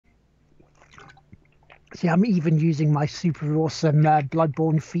See, I'm even using my super awesome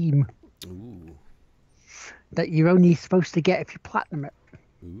Bloodborne theme Ooh. that you're only supposed to get if you platinum it.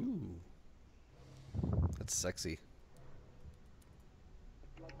 Ooh. That's sexy.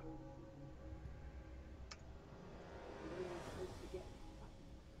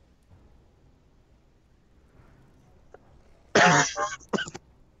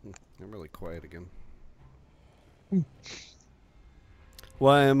 I'm really quiet again.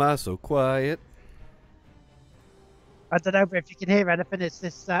 Why am I so quiet? I don't know if you can hear anything. It's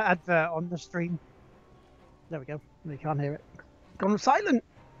this advert on the stream. There we go. You can't hear it. Gone silent.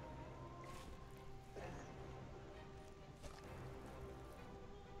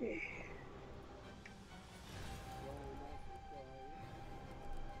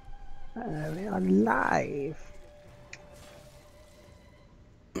 We are live.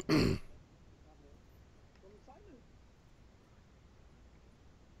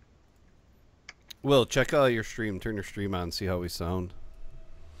 Will, check out your stream. Turn your stream on. See how we sound.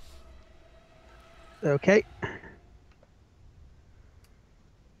 Okay.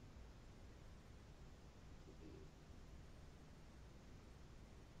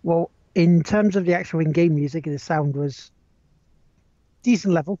 Well, in terms of the actual in-game music, the sound was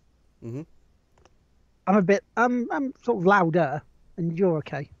decent level. Mm-hmm. I'm sort of louder, and you're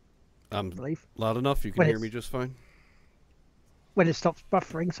okay, I I'm believe. loud enough. You can hear me just fine. When it stops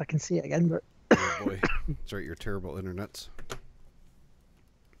buffering, so I can see it again. But Oh boy, that's right. Your terrible internets.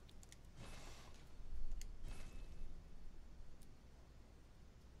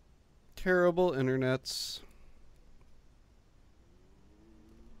 Terrible internets.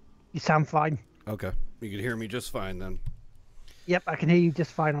 you sound fine. Okay, you can hear me just fine then. Yep, I can hear you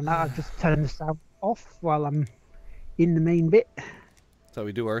just fine on that. I've just turned the sound off while I'm in the main bit. That's how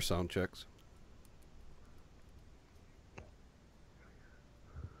we do our sound checks.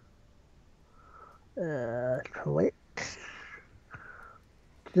 Twitch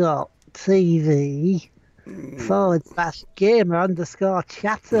dot TV / gamer _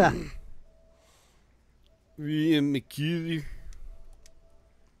 chatter. VM McKeely.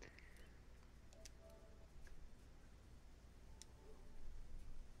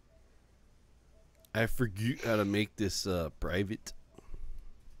 I forget how to make this private.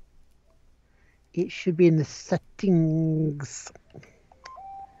 It should be in the settings.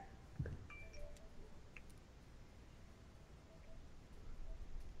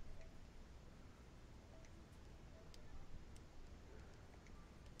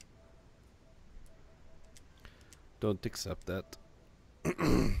 Don't accept that.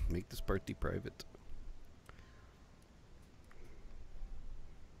 Make this party private.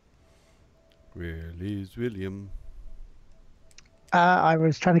 Where is William? I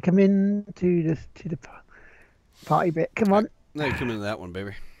was trying to come in to the party bit. Come on. Now you come into that one,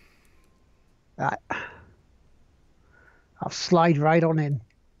 baby. Right. I'll slide right on in.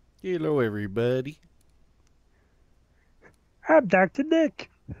 Hello, everybody. I'm Dr. Nick.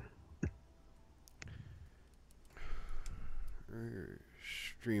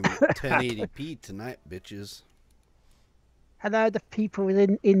 Stream at 1080p tonight, bitches. Hello, the people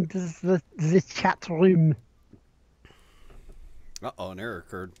in the chat room. Uh-oh, an error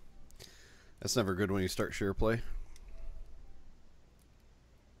occurred. That's never good when you start share play.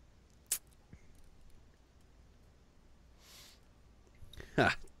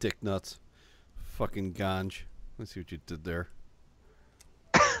 Ha, dick nuts. Fucking ganj. Let's see what you did there.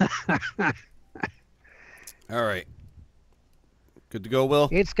 Alright. Good to go, Will?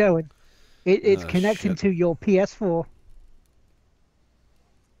 It's going. It's connecting to your PS4.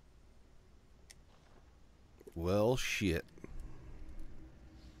 Well, shit.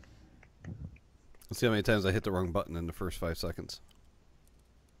 Let's see how many times I hit the wrong button in the first 5 seconds.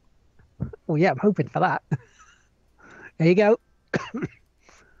 Well, yeah, I'm hoping for that. There you go.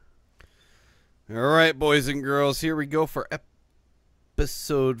 All right, boys and girls, here we go for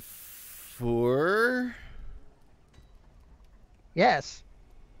episode 4. Yes.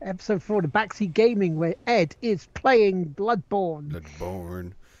 Episode 4 of Backseat Gaming, where Ed is playing Bloodborne.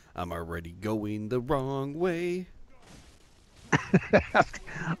 Bloodborne. I'm already going the wrong way. I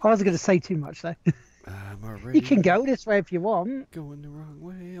wasn't going to say too much, though. I'm already... You can go this way if you want. Going the wrong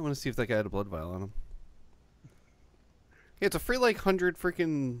way. I want to see if that guy had a blood vial on him. Yeah, it's a free, like, 100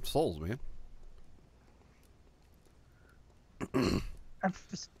 freaking souls, man. I'm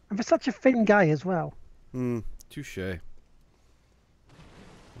for such a thin guy as well. Touche.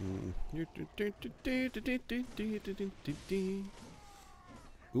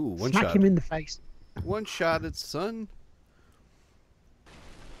 Ooh, one Smack shot. him in the face. One shot at son.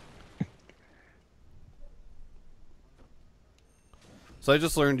 So I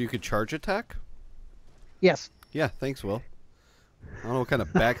just learned you could charge attack. Yes. Yeah, thanks, Will. I don't know what kind of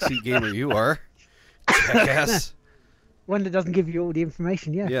backseat gamer you are, jackass. One that doesn't give you all the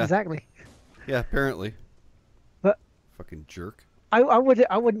information. Yeah, Yeah. exactly. Yeah, apparently. But Fucking jerk. I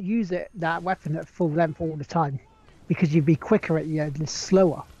wouldn't use that weapon at full length all the time, because you'd be quicker at the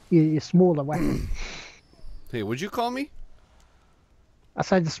slower, your smaller weapon. Hey, what'd you call me? I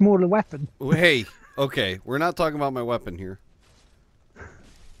said the smaller weapon. Hey, okay, we're not talking about my weapon here.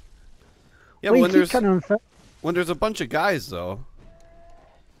 Yeah, Well, but you keep trying to infer. when there's a bunch of guys though.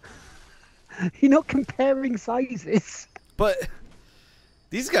 You're not comparing sizes. But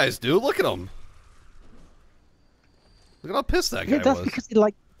these guys do. Look at them. Look at how pissed that guy Yeah, that's was. because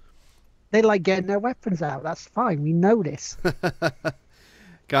they like getting their weapons out. That's fine. We know this.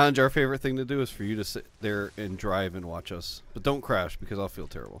 Ganj, our favorite thing to do is for you to sit there and drive and watch us. But don't crash, because I'll feel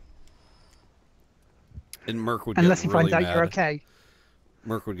terrible. And Merc would Unless get you really find out mad. you're okay.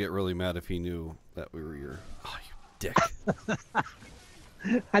 Merc would get really mad if he knew that we were your... Oh, you dick.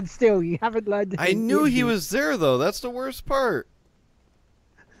 And still, you haven't learned. I knew he was there, though. That's the worst part.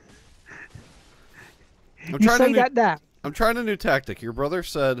 You say that now. I'm trying a new tactic. Your brother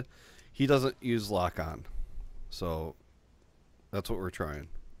said he doesn't use lock-on. So, that's what we're trying.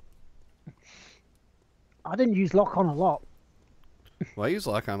 I didn't use lock on a lot. Well, I use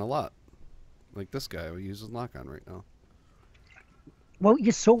lock-on a lot. Like this guy who uses lock-on right now. Well,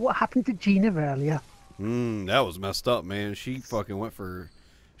 you saw what happened to Gina earlier. That was messed up, man. She fucking went for...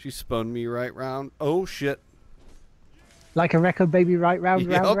 She spun me right round. Oh, shit. Like a record baby, right round,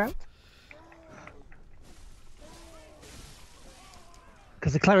 round, round.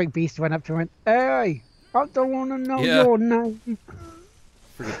 Because the cleric beast went up to her and went, "Hey, I don't want to know your name."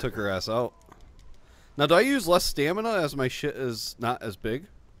 Freaking took her ass out. Now, do I use less stamina as my shit is not as big?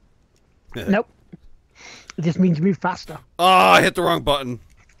 Nope. It just means you move faster. Oh, I hit the wrong button.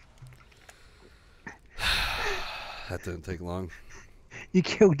 That didn't take long. You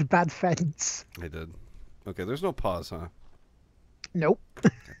killed the bad fence. I did. Okay, there's no pause, huh? Nope.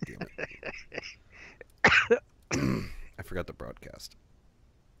 God damn it. I forgot the broadcast.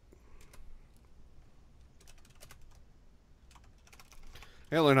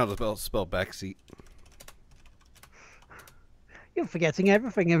 I gotta learn how to spell backseat. You're forgetting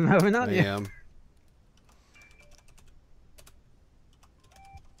everything in a moment, aren't you? I am.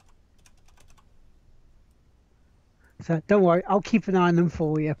 So don't worry, I'll keep an eye on them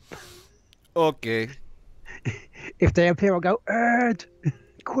for you. Okay. If they appear, I'll go, "Ed,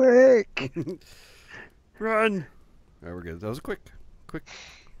 quick!" Run! Alright, we're good. That was a quick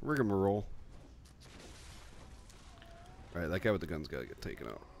rigmarole. Alright, that guy with the gun's gotta get taken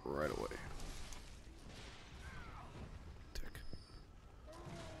out right away. Tick.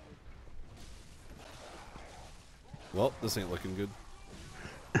 Well, this ain't looking good.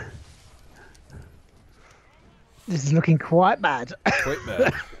 This is looking quite bad. Quite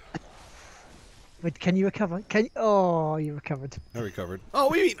bad. But can you recover? Can you? Oh, you recovered. I recovered. Oh,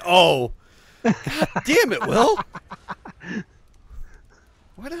 we mean oh! God damn it, Will!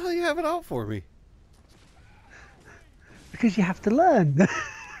 Why the hell you have it out for me? Because you have to learn.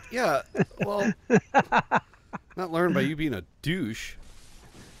 Yeah, well, not learned by you being a douche.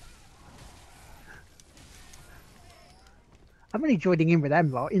 I'm only joining in with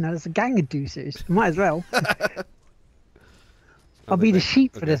them lot. You know, there's a gang of deuces. Might as well. I'll be the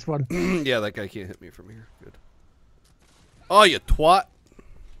sheep for this one. Yeah, that guy can't hit me from here. Good. Oh, you twat!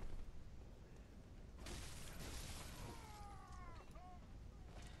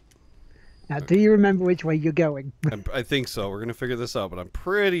 Now, do you remember which way you're going? I think so. We're gonna figure this out, but I'm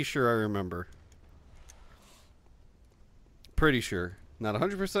pretty sure I remember. Pretty sure. Not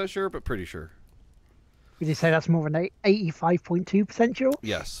 100% sure, but pretty sure. Would you say that's more than 85.2% sure?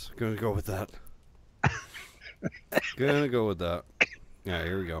 Yes, gonna go with that. Gonna go with that. Yeah,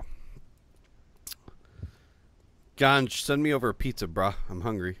 here we go. Ganj, send me over a pizza, brah. I'm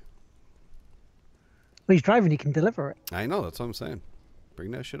hungry. Well, he's driving, he can deliver it. I know, that's what I'm saying.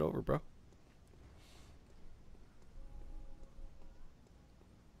 Bring that shit over, bro.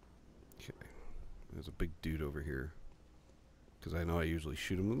 Okay. There's a big dude over here. Because I know I usually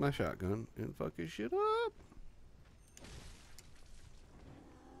shoot him with my shotgun and fuck his shit up.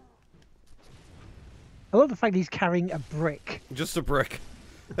 I love the fact he's carrying a brick. Just a brick.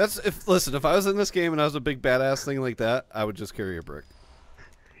 That's listen, if I was in this game and I was a big badass thing like that, I would just carry a brick.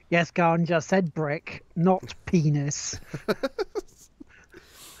 Yes, Ganja said brick, not penis.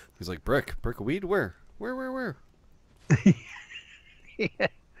 He's like, brick of weed? Where? Where? Yeah.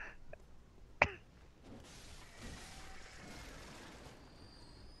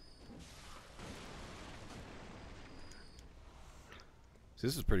 See,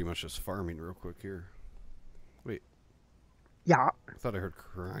 this is pretty much just farming real quick here. Yeah, I thought I heard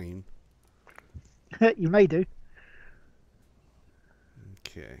crying. you may do.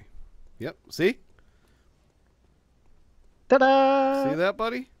 Okay. Yep. See? See Ta-da! that,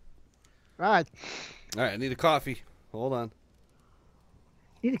 buddy? Right. All right. I need a coffee. Hold on.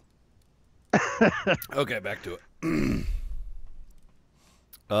 You- Okay, back to it. you-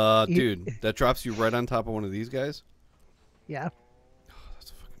 Dude, that drops you right on top of one of these guys? Yeah. Oh,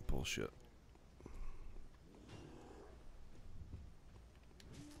 that's fucking bullshit.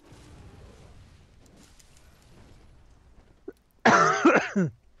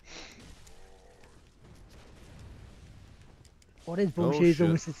 What is Oh, bullshit is shit.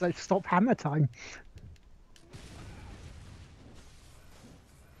 almost it's like stop hammer time.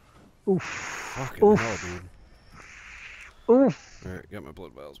 Oof. Fucking Oof. hell, dude. Oof. All right, got my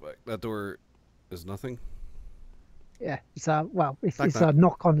blood vials back. That door is nothing. Yeah. It's well, it's Knock, it's knock. a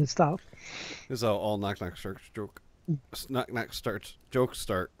knock on and stuff. This is how all knock starts joke. Knock starts jokes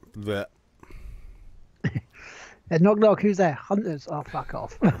start. That. And knock knock. Who's there? Hunters. Oh, fuck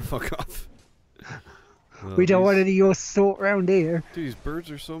off. Fuck off. We don't want these- any of your sort around here. Dude, these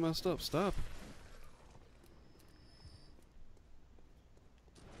birds are so messed up. Stop.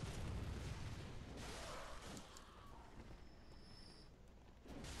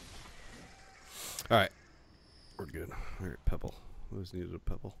 All right, we're good. All right, pebble. Always needed a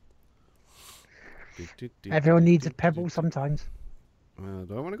pebble. Everyone needs a pebble sometimes. Do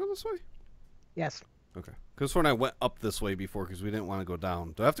I want to go this way? Yes. Okay. Because when I went up this way before, because we didn't want to go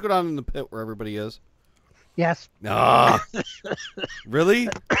down. Do I have to go down in the pit where everybody is? Yes. Ah. Really?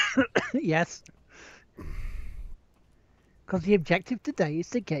 Yes. Because the objective today is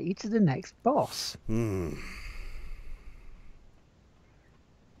to get you to the next boss. Hmm.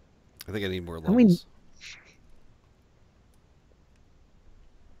 I think I need more levels. I mean-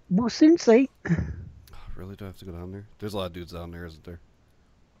 We'll soon see. Really? Do I have to go down there? There's a lot of dudes down there, isn't there?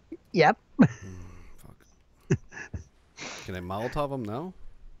 Yep. Fuck. Can I Molotov them now?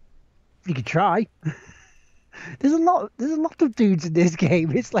 You could try. There's a lot of dudes in this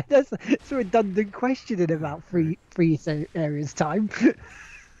game. It's like that's a redundant question in about three areas time.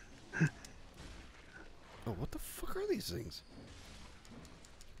 Oh, what the fuck are these things?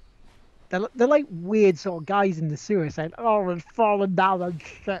 They're like weird sort of guys in the sewer saying, "Oh, we're falling down and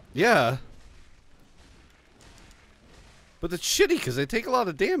shit." Yeah. But it's shitty because they take a lot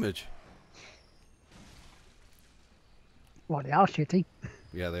of damage. Well, they are shitty.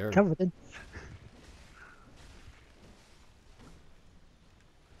 Yeah, they are. Covered in.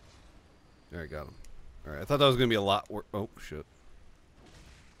 Alright, got him. Alright, I thought that was going to be a lot worse. Oh, shit.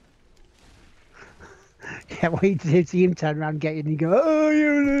 Can't wait to see him turn around and get you and you go, "Oh,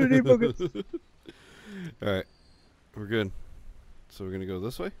 you little buggers." Alright, we're good. So we're going to go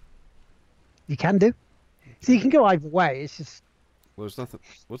this way? You can do. So you can go either way. It's just Well, there's nothing.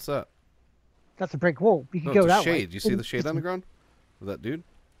 What's that? that's a brick wall. You can No, go it's a that shade. way. You see the shade on the ground? With that dude?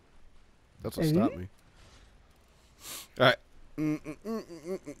 That's what Eh? stopped me. Alright.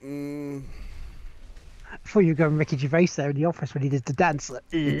 Before you go and Ricky Gervais there in the office when he does the dance. Like,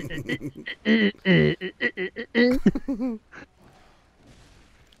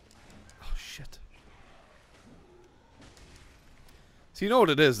 Oh, shit. So you know what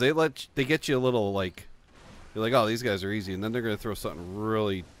it is? They get you a little, like... You're like, oh, these guys are easy. And then they're going to throw something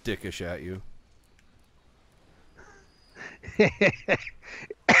really dickish at you.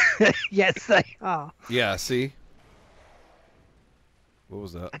 yes, they are. Yeah, see? What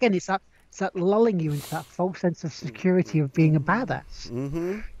was that? Again, it's that lulling you into that false sense of security of being a badass.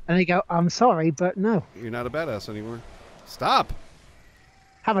 Mm-hmm. And they go, "I'm sorry, but no. You're not a badass anymore. Stop!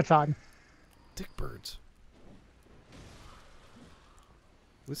 Hammer time." Dick birds.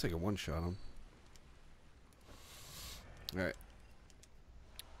 At least I can one-shot them. Alright.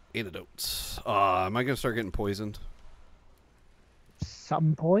 Antidotes. Am I going to start getting poisoned?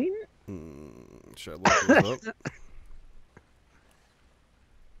 Some point. Should I look those up?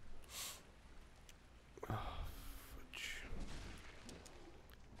 Oh, fudge.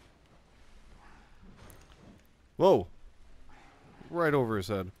 Whoa! Right over his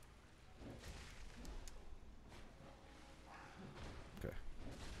head. Okay.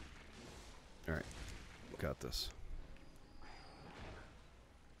 Alright. Got this.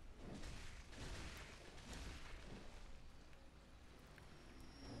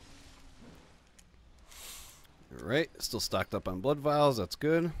 Alright, still stocked up on blood vials, that's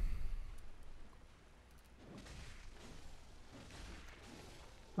good.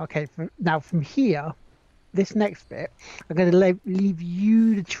 Okay, now from here, this next bit, I'm going to leave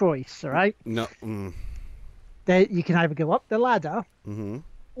you the choice, all right? No. There, you can either go up the ladder Mm-hmm.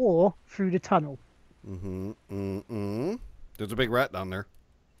 or through the tunnel. Mm-hmm. Mm-hmm. There's a big rat down there.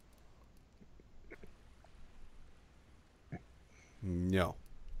 No.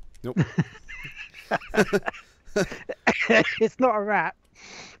 Nope. It's not a rat.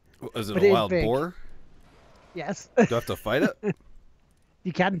 Is it But a it is wild big. boar? Yes. Do I have to fight it?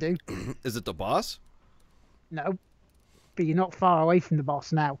 You can do. Is it the boss? No. But you're not far away from the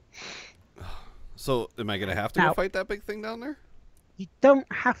boss now. So, am I going to have to Now- go fight that big thing down there? You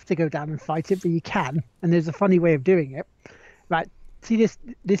don't have to go down and fight it, but you can. And there's a funny way of doing it. Right. See this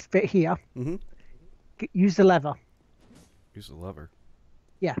bit here? Mm-hmm. Use the lever. Use the lever.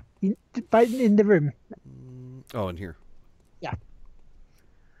 Yeah. In the room. Oh, in here. Yeah.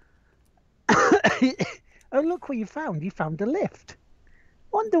 Oh, look what you found. You found a lift.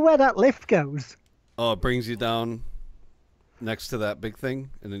 Wonder where that lift goes. Oh, it brings you down next to that big thing,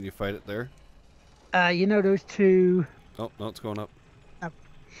 and then you fight it there? You know those two... Oh, no, it's going up.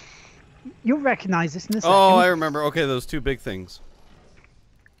 You'll recognize this in a second. Oh, I remember. Okay, those two big things.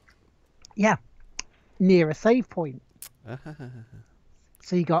 Yeah. Near a save point.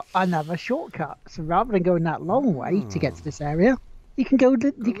 So you got another shortcut. So rather than going that long way to get to this area, you can go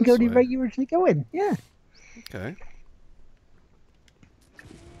the way you originally go in. Yeah. Okay.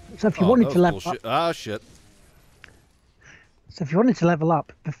 So if you wanted that to was level bullshit. up, Ah, shit. so if you wanted to level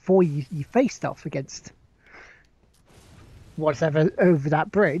up before you faced off against whatever over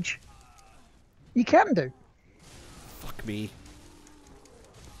that bridge, you can do. Fuck me.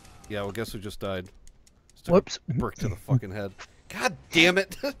 Yeah, well, guess who just died? Just took Whoops. a brick to the fucking head. God damn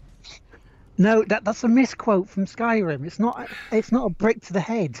it. No, that's a misquote from Skyrim. It's not a brick to the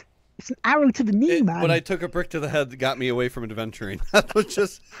head. It's an arrow to the knee, man. When I took a brick to the head that got me away from adventuring. That's what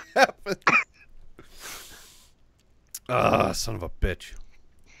just happened. Ah, son of a bitch.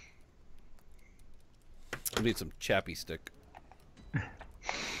 I need some chappy stick.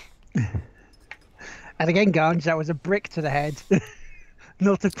 And again, Ganj, that was a brick to the head,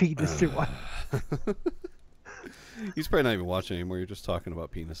 not a penis to one. He's probably not even watching anymore. You're just talking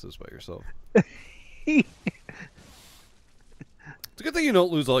about penises by yourself. It's a good thing you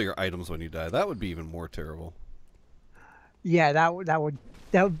don't lose all your items when you die. That would be even more terrible. Yeah, that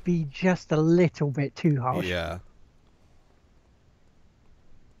would be just a little bit too harsh. Yeah.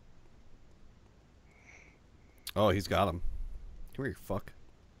 Oh, he's got him. Come here, you fuck.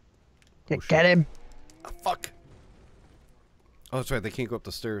 Oh, shit. Get him. Oh, fuck. Oh, that's right. They can't go up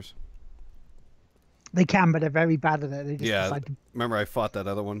the stairs. They can, but they're very bad at it. They just Yeah. decide to... Remember I fought that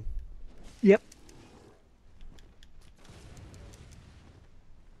other one? Yep.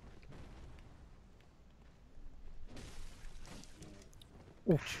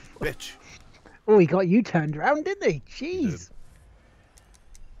 Oof. Bitch. Oh, he got you turned around, didn't he? Jeez.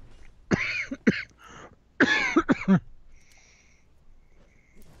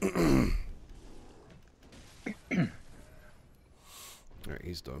 Alright,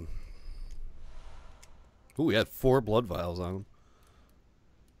 he's done. Ooh, he had 4 blood vials on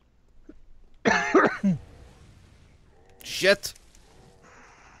him. Shit!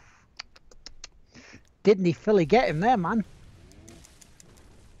 Didn't he fully get him there, man?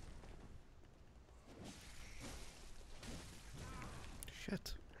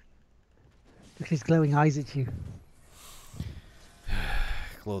 Shit. Look at his glowing eyes at you.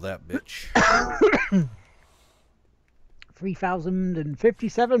 Glow that bitch.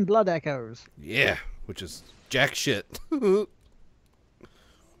 3,057 blood echoes. Yeah, which is jack shit. In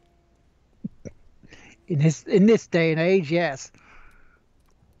this day and age, yes.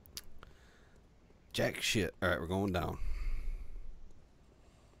 Jack shit. Alright, we're going down.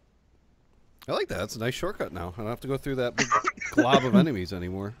 I like that. It's a nice shortcut now. I don't have to go through that big glob of enemies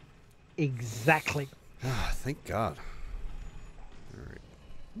anymore. Exactly. Ah, thank God. Alright.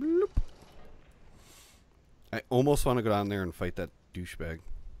 Bloop. I almost want to go down there and fight that douchebag.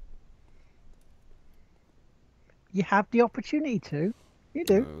 You have the opportunity to. You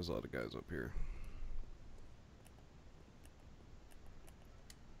do. There's a lot of guys up here.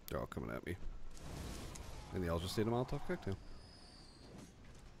 They're all coming at me. And they all just ate a Molotov cocktail.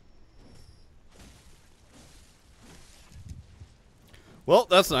 Well,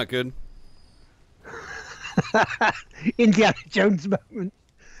 that's not good. Indiana Jones moment.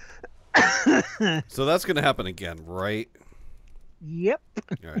 So that's going to happen again, right? Yep.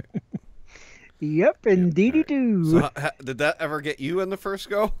 All right. Yep, indeedy do. So did that ever get you in the first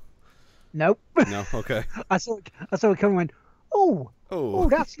go? Nope. No. Okay. I saw it come and went, oh,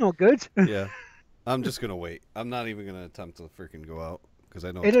 that's not good. Yeah. I'm just gonna wait. I'm not even gonna attempt to freaking go out because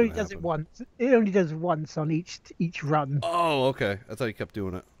I know It only does it once. It only does once on each run. Oh, okay. I thought you kept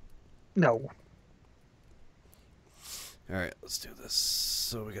doing it. No. All right, let's do this.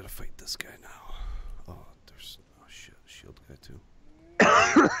 So we gotta fight this guy now. Oh, there's shit. shield guy too.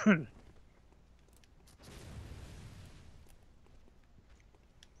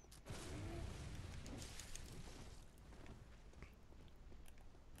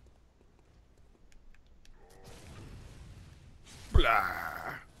 Blah.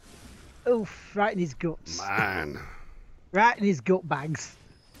 Oof, right in his guts. Man. Right in his gut bags.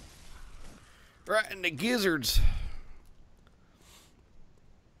 Right in the gizzards.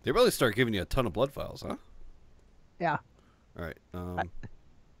 They really start giving you a ton of blood vials, huh? Yeah. Alright.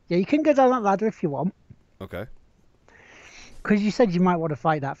 Yeah, you can go down that ladder if you want. Okay. Because you said you might want to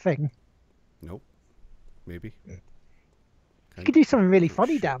fight that thing. Nope. Maybe. You could do something really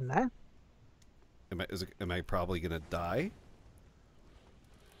funny down there. Am I probably gonna die?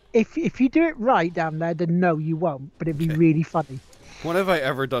 If you do it right down there, then no, you won't. But it'd be really funny. When have I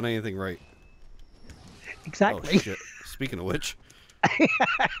ever done anything right? Exactly. Oh shit! Speaking of which.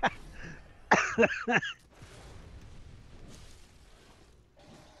 You're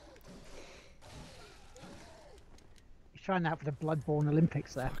trying out for the Bloodborne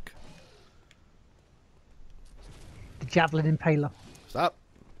Olympics there. Fuck. The javelin impaler. Stop.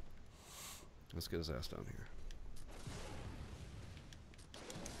 Let's get his ass down here.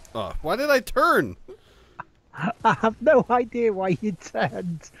 Oh, why did I turn? I have no idea why you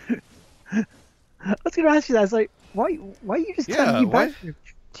turned. I was going to ask you that. I was like, why are you just turning you back?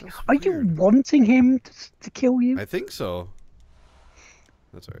 Are you wanting him to kill you? I think so.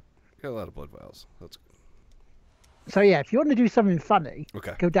 That's all right. Got a lot of blood vials. That's good. So yeah, if you want to do something funny,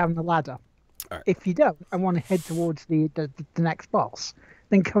 Okay. go down the ladder. All right. If you don't and want to head towards the next boss,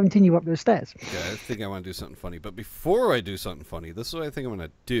 then continue up the stairs. Okay, I think I want to do something funny. But before I do something funny, this is what I think I'm going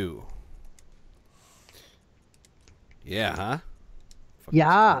to do. Yeah, huh? Fucking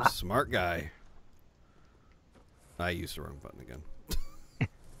Yeah. Smart guy. I used the wrong button again.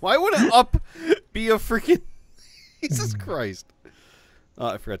 Why would it up be a freaking... Jesus Christ. Oh,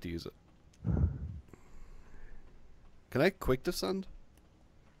 I forgot to use it. Can I quick descend?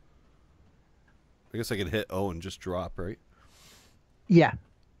 I guess I could hit O and just drop, right? Yeah.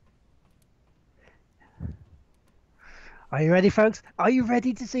 Are you ready, folks? Are you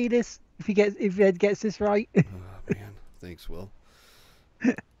ready to see this? If Ed gets this right. Oh, man. Thanks, Will.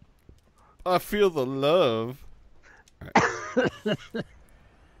 I feel the love. All right.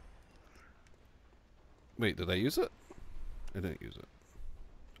 Wait, did I use it? I didn't use it.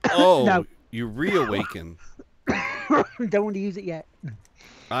 Oh, No. You reawaken. Don't want to use it yet.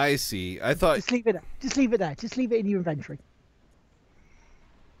 I see. I thought... Just leave it there. Just leave it there. Just leave it in your inventory.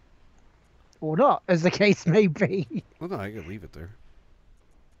 Or not, as the case may be. Well, no, I could leave it there.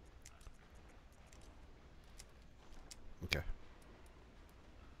 Okay.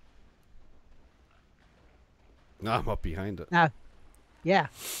 No, I'm up behind it. Now, yeah.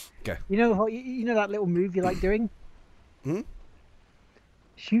 Okay. You know how you know that little move you like doing? Hmm?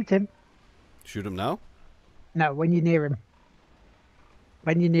 Shoot him. Shoot him now? No, when you're near him.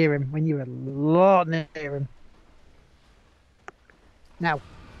 When you're near him. When you're a lot near him. Now.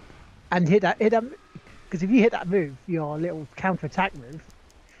 And hit that. Because if you hit that move, your little counter-attack move,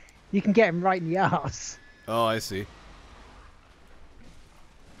 you can get him right in the arse. Oh, I see.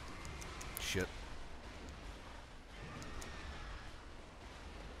 Shit.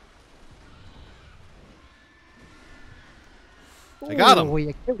 I got him. Oh,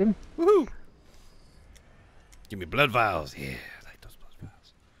 you killed him. Woohoo! Give me blood vials. Yeah, I like those blood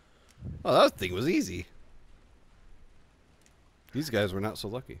vials. Oh, that thing was easy. These guys were not so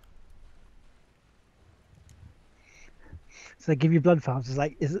lucky. So they give you blood vials. It's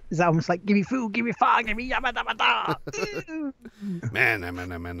like, is that almost like, give me food, give me fire, give me yabba dabba da. Man.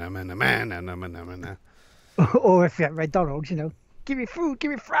 Or if you're at McDonald's, you know, give me food,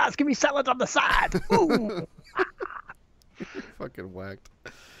 give me fries, give me salad on the side. Ooh. Fucking whacked.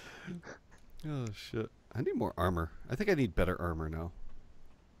 Oh, shit. I need more armor. I think I need better armor now.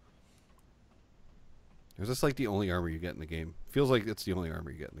 Is this like the only armor you get in the game? Feels like it's the only armor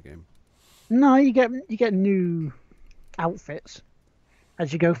you get in the game. No, you get new outfits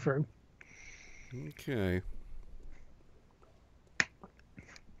as you go through. Okay.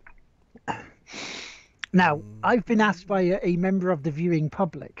 Now, I've been asked by a member of the viewing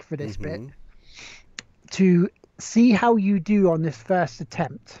public for this bit to see how you do on this first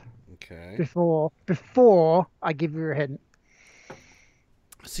attempt. Okay. Before I give you a hint.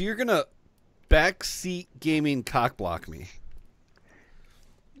 So you're gonna backseat gaming cockblock me.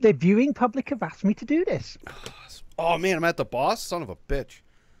 The viewing public have asked me to do this. Oh man, I'm at the boss? Son of a bitch.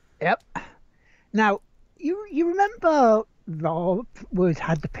 Yep. Now, you remember Rob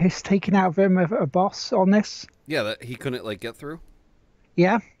had the piss taken out of him of a boss on this? Yeah, that he couldn't like get through?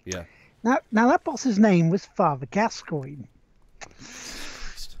 Yeah? Yeah. Now that boss's name was Father Gascoigne.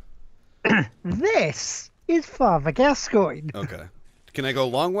 This is Father Gascoigne. Okay. Can I go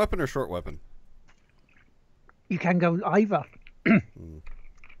long weapon or short weapon? You can go either. I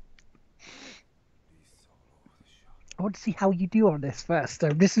want to see how you do on this first. So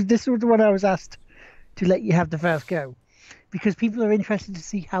this was the one I was asked to let you have the first go, because people are interested to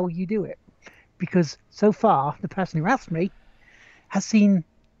see how you do it. Because so far, the person who asked me has seen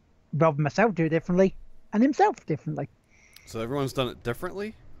Rob and myself do it differently, and himself differently. So everyone's done it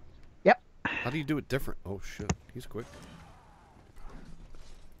differently? Yep. How do you do it different? Oh shit, he's quick.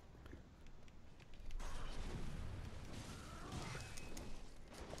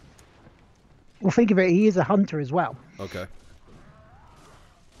 Well, think of it, he is a hunter as well. Okay.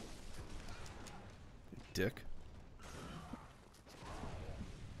 Dick.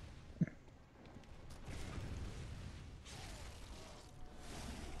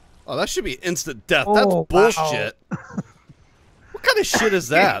 Oh, that should be instant death. Oh, that's bullshit. Wow. What kind of shit is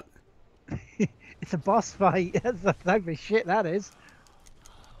that? It's a boss fight. That's the type of shit that is.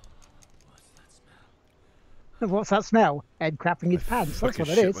 What's that smell? Ed crapping his pants. That's what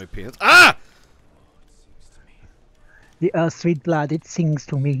it is. My pants. Ah! The earth's sweet blood, it sings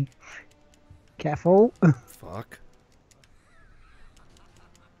to me. Careful. Fuck.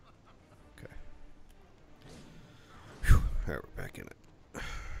 Okay. Whew. Alright, we're back in it.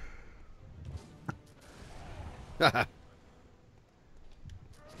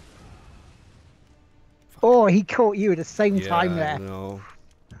 Oh, he caught you at the same time there. No.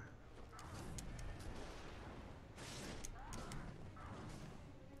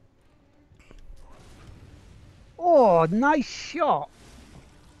 Oh, nice shot.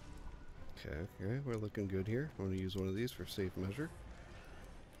 Okay, we're looking good here. I'm going to use one of these for safe measure.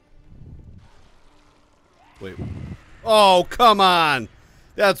 Wait. Oh, come on!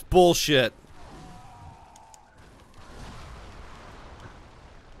 That's bullshit.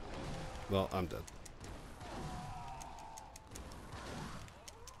 Well, I'm dead.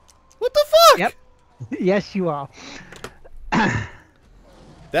 What the fuck? Yep. Yes, you are.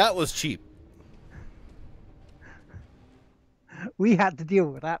 That was cheap. We had to deal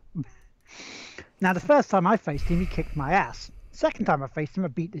with that. Now, the first time I faced him, he kicked my ass. Second time I faced him, I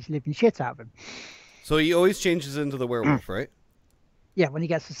beat this living shit out of him. So he always changes into the werewolf, right? Yeah, when he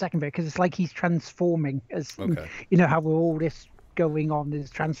gets the second bit, because it's like he's transforming. As okay. You know how all this going on is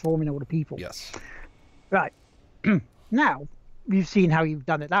transforming all the people. Yes. Right. Now, you've seen how you've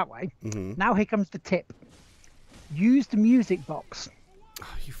done it that way. Mm-hmm. Now here comes the tip. Use the music box.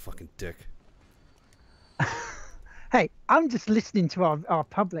 Oh, you fucking dick. Hey, I'm just listening to our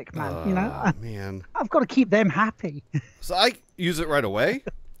public, man. You know, man, I've got to keep them happy. So I use it right away?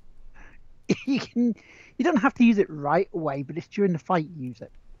 You don't have to use it right away, but it's during the fight you use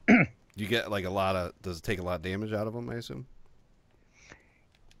it. You get like a lot of, does it take a lot of damage out of them, I assume?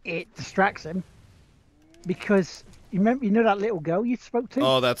 It distracts him because you know that little girl you spoke to?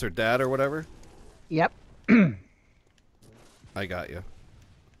 Oh, that's her dad or whatever? Yep. I got you.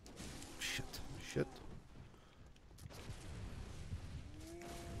 Shit.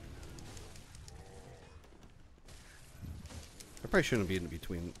 I probably shouldn't be in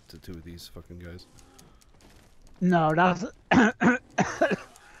between the two of these fucking guys. No, that's... Oh,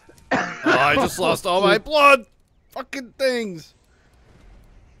 I just lost all my blood! Fucking things!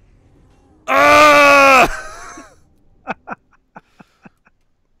 Ah!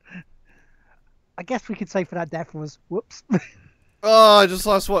 I guess we could say for that death was whoops. Oh, I just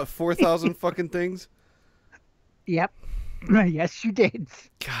lost what, 4,000 fucking things? Yep. Yes, you did.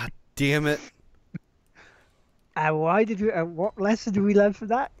 God damn it. Why did we? What lesson did we learn from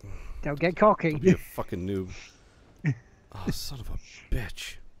that? Don't get cocky. Don't be a fucking noob. Oh, son of a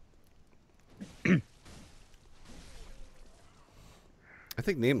bitch. I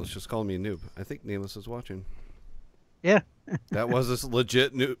think Nameless just called me a noob. I think Nameless is watching. Yeah. That was a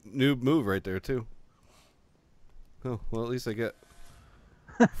legit noob move right there, too. Oh, well, at least I get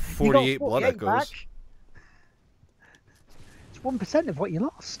 48 blood echoes. Back. It's 1% of what you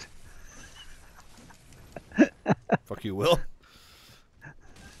lost. Fuck you, Will.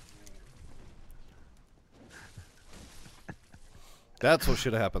 That's what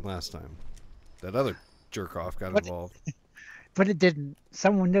should have happened last time. That other jerk-off got involved. But it didn't.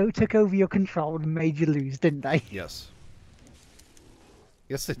 Someone took over your control and made you lose, didn't they? Yes.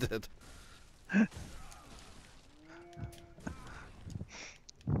 Yes, they did.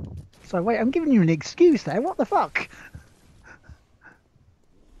 So, wait, I'm giving you an excuse there. What the fuck?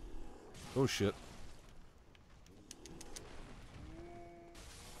 Oh, shit.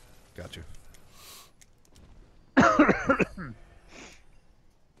 Gotcha.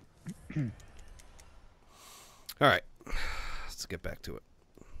 All right, let's get back to it.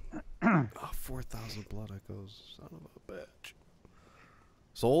 Oh, 4,000 blood echoes. Son of a bitch.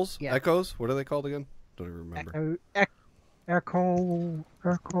 Souls? Yeah. Echoes? What are they called again? Don't even remember. Echo.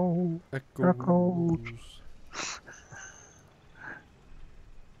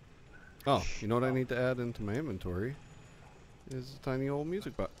 Oh, you know what I need to add into my inventory? Is a tiny old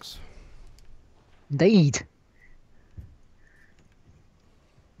music box. Indeed.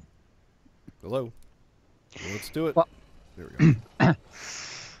 Hello. Well, let's do it. What? There we go.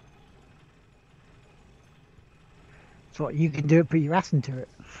 So what, you can do it, put your ass into it.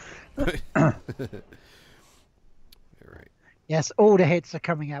 All right. Yes, all the hits are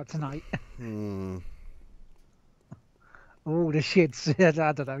coming out tonight. Hmm. All the shits. I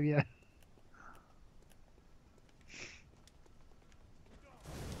don't know, yeah.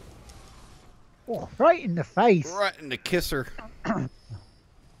 Oh, right in the face. Right in the kisser. Oh,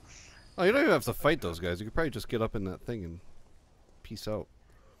 you don't even have to fight those guys. You could probably just get up in that thing and peace out.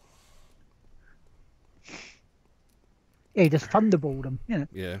 Yeah, you just thunderball them, you know.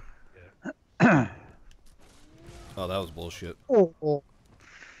 Yeah. Oh, that was bullshit. Oh,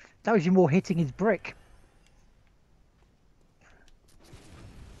 that was you more hitting his brick.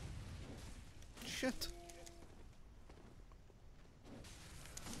 Shit.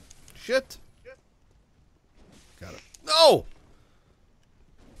 Shit. Got it. No!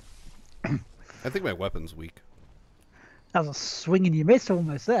 I think my weapon's weak. That was a swing and you miss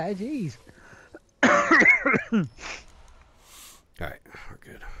almost there, jeez. Alright, we're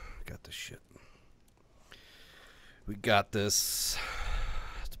good. Got this shit. We got this.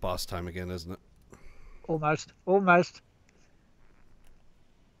 It's boss time again, isn't it? Almost. I don't know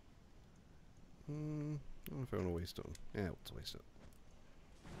if I want to waste it. Yeah, let's waste it.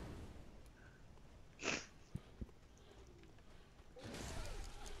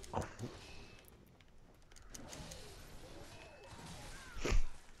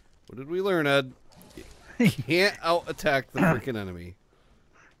 What did we learn, Ed? You can't out-attack the freaking enemy.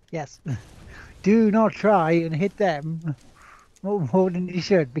 Yes. Do not try and hit them more than you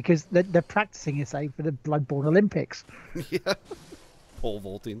should, because they're practicing, you say, for the Bloodborne Olympics. Yeah. Pole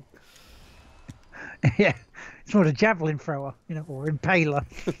vaulting. Yeah. It's not a javelin thrower, you know, or impaler.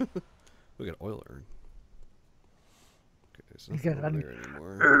 We got oil urn. Okay, there's You nothing got over there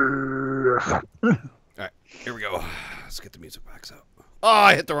anymore. Alright, here we go. Let's get the music box out. Oh,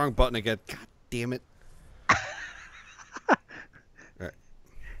 I hit the wrong button again. God damn it. Alright.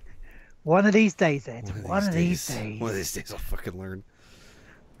 One of these days, Ed. One of these days. One of these days I'll fucking learn.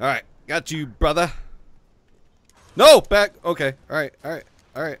 Alright, got you, brother. No, back. Okay, alright, alright,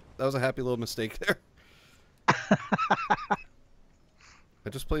 alright. That was a happy little mistake there. I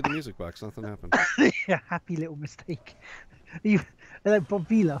just played the music box. Nothing happened. Yeah, happy little mistake. They're like Bob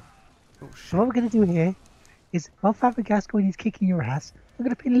Vila. Oh, So shit. what we're going to do here is, while Father Gascoigne is kicking your ass, we're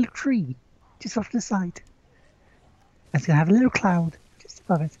going to put a little tree just off to the side. And it's going to have a little cloud just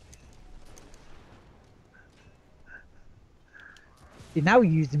above it. You now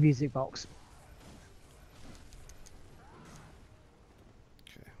use the music box.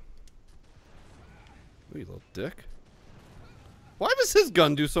 Okay. Ooh, you little dick. Why does his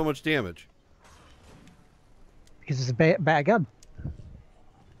gun do so much damage? Because it's a better gun.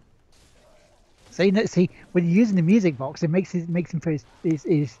 See, when you're using the music box, it makes him put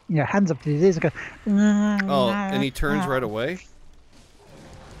his hands up to his ears and go. Oh, and he turns right away?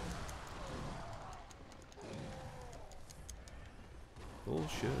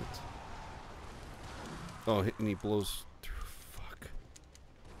 Bullshit. Oh, and he blows through.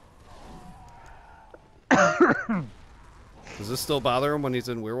 Fuck. Does this still bother him when he's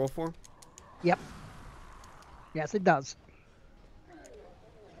in werewolf form? Yep. Yes, it does.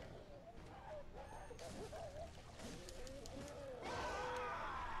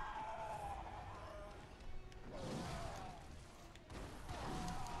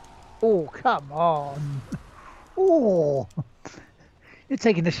 Oh, come on. Oh. You're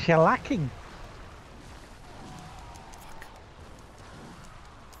taking the shellacking.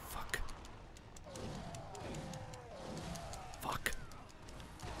 Fuck. Fuck.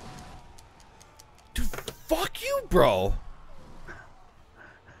 Dude, fuck you, bro.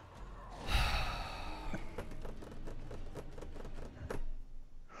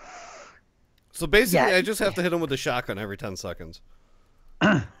 So basically, Yeah. I just have to hit him with a shotgun every 10 seconds.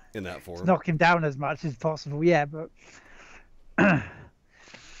 In that form. Knock him down as much as possible, yeah, but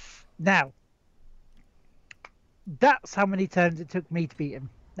now that's how many turns it took me to beat him.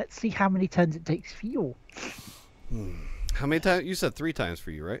 Let's see how many turns it takes for you. How many times? You said 3 times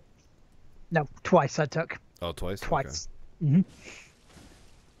for you, right? No, twice I took. Oh, twice? Twice. Okay. Mm-hmm.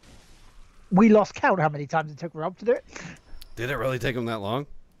 We lost count how many times it took Rob to do it. Did it really take him that long?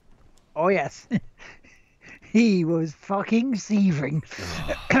 Oh, yes. He was fucking seething.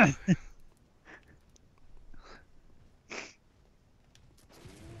 That's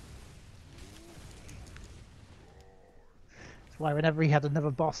why whenever he had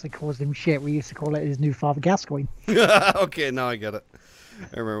another boss that caused him shit, we used to call it his new Father Gascoigne. Okay, now I get it.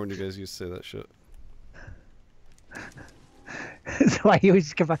 I remember when you guys used to say that shit. That's why he was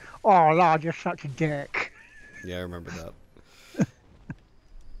just come back, oh, Lord, you're such a dick. Yeah, I remember that.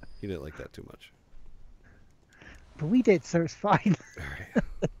 He didn't like that too much. But we did, so it's fine.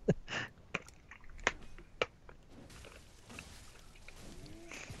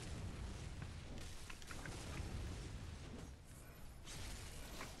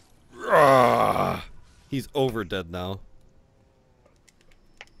 Alright. He's over dead now.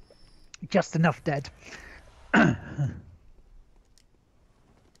 Just enough dead.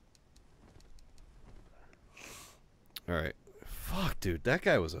 Alright. Fuck, dude. That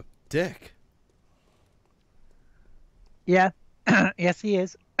guy was a dick. Yeah. Yes, he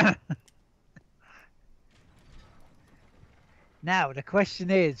is. Now, the question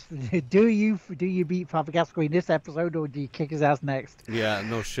is, do you beat Father Gascoigne this episode, or do you kick his ass next? Yeah,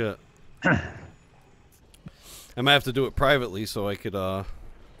 no shit. I might have to do it privately so I could,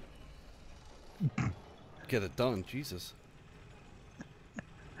 get it done. Jesus.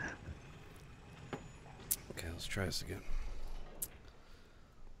 Okay, let's try this again.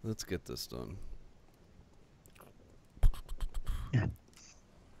 Let's get this done.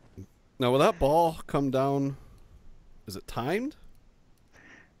 Now, will that ball come down? Is it timed?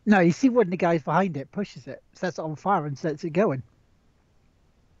 No, you see when the guy behind it pushes it, sets it on fire and sets it going.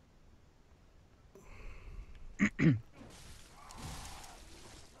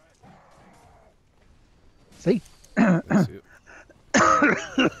 See? I see it. I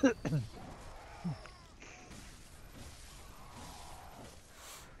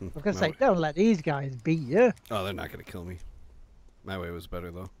was going to say, don't let these guys beat you. Oh, they're not going to kill me. My way was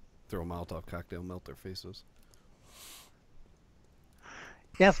better, though. Throw a Molotov cocktail, melt their faces.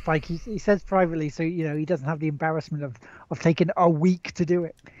 Yes, Spike, he says privately, so, you know, he doesn't have the embarrassment of taking a week to do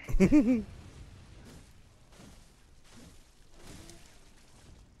it.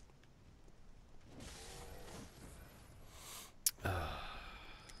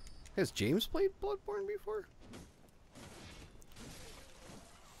 Has James played Bloodborne before?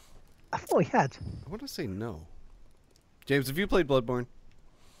 I thought he had. I want to say no. James, have you played Bloodborne?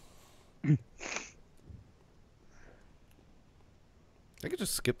 I could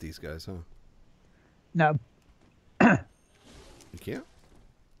just skip these guys, huh? No. You can't?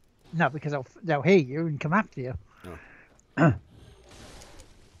 No, because they'll hear you and come after you. Oh.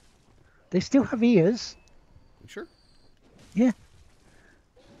 They still have ears. You sure? Yeah.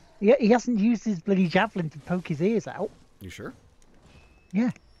 Yeah, he hasn't used his bloody javelin to poke his ears out. You sure?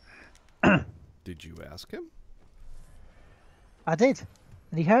 Yeah. Did you ask him? I did.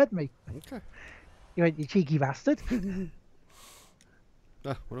 And he heard me. Okay. He went, you cheeky bastard.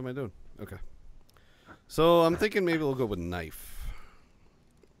 Ah, what am I doing? Okay. So I'm thinking maybe we'll go with knife.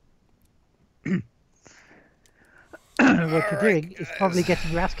 What you're doing is probably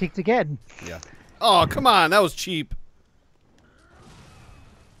getting your ass kicked again. Yeah. Oh, come on. That was cheap.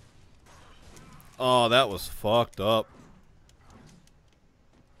 Oh, that was fucked up.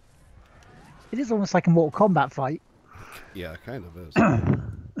 It is almost like a Mortal Kombat fight. Yeah, it kind of is.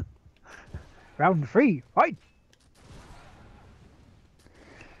 Round 3, fight!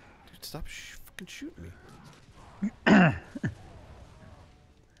 Dude, stop fucking shooting me.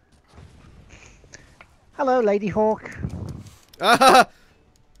 Hello, Lady Hawk. Ah! I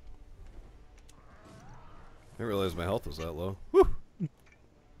didn't realize my health was that low. Woo!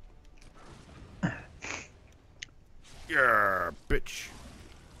 Yeah, bitch.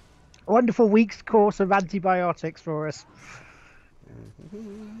 A wonderful week's course of antibiotics for us.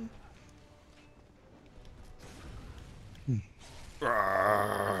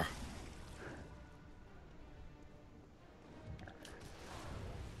 Ah.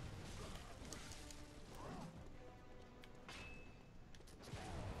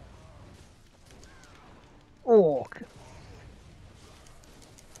 Orc.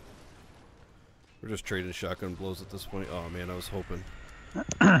 We're just trading shotgun blows at this point. Oh man, I was hoping.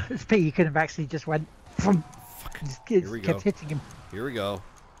 It's a pity you could have actually just went from. Here we Kept go. hitting him. Here we go.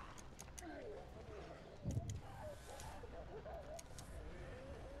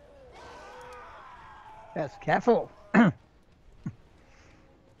 Yes, careful.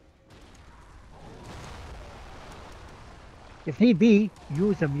 If need be,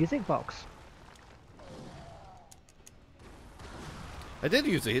 use a music box. I did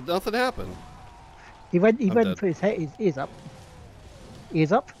use it. Nothing happened. He went I'm and dead. put his ears up.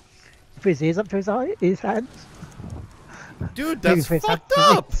 Ears up. He put his ears up to his hands. Dude, Maybe that's for his hands fucked to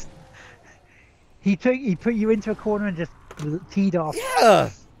up. his. He put you into a corner and just teed off. Yeah.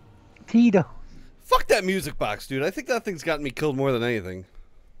 Teed off. Fuck that music box, dude. I think that thing's gotten me killed more than anything.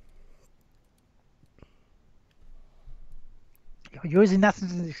 You're using that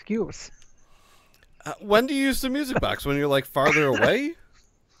as an excuse. When do you use the music box? When you're like farther away?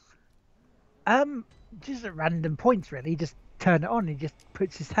 Just at random points, really. Just turn it on. He just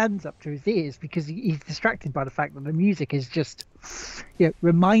puts his hands up to his ears because he's distracted by the fact that the music is just,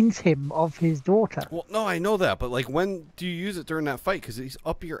 reminds him of his daughter. Well, no, I know that, but like, when do you use it during that fight? Because he's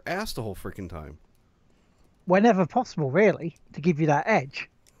up your ass the whole freaking time. Whenever possible, really, to give you that edge.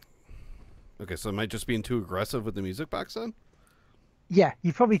 Okay, so am I just being too aggressive with the music box then? Yeah,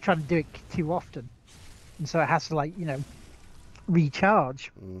 you're probably trying to do it too often, and so it has to, like,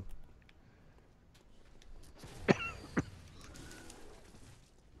 recharge. Mm.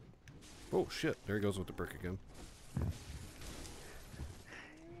 Oh shit! There he goes with the brick again.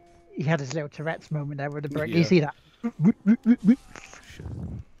 He had his little Tourette's moment there with the brick. Yeah. You see that? Shit.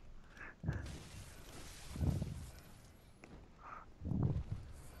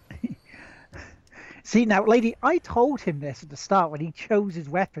 See now, lady, I told him this at the start when he chose his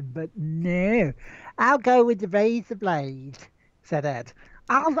weapon, but no, I'll go with the razor blade, said Ed.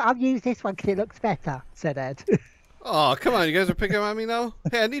 I'll use this one because it looks better, said Ed. Oh, come on, you guys are picking on me now?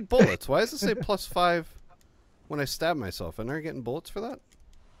 Hey, I need bullets. Why does it say +5 when I stab myself? Am I getting bullets for that?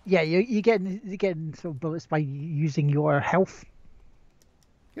 Yeah, you're getting sort of bullets by using your health.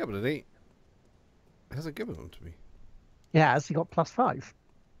 Yeah, but it hasn't given them to me. Yeah, as you got +5.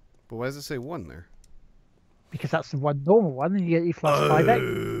 But why does it say 1 there? Because that's the one normal one, and you get your +5 extra.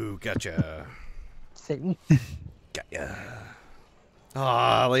 Oh, gotcha. See? Gotcha.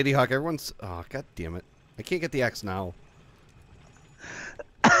 Ah, Lady Hawk, everyone's... Oh, god damn it. I can't get the axe now.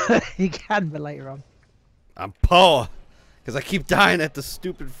 You can, but later on. I'm poor. Because I keep dying at the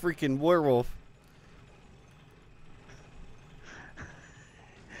stupid freaking werewolf.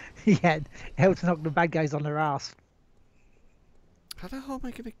 Yeah, it helps knock the bad guys on their ass. How the hell am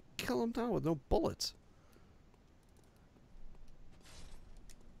I going to kill him now with no bullets?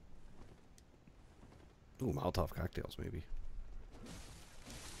 Ooh, Molotov cocktails, maybe.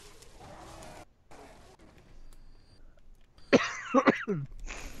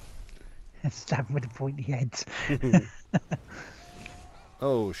 Stab him with the pointy heads.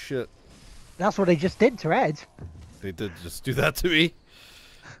 Oh, shit. That's what they just did to Ed. They did just do that to me.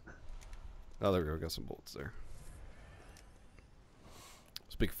 Oh, there we go. Got some bullets there.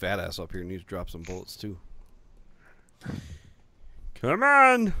 This big fat ass up here needs to drop some bullets, too. Come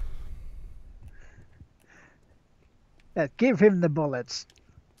on! Yeah, give him the bullets.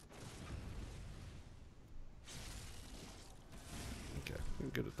 Okay, I'm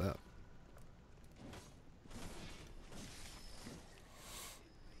good at that.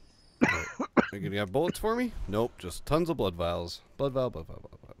 Right. Are you gonna have bullets for me? Nope, just tons of blood vials. Blood vial, blood vial,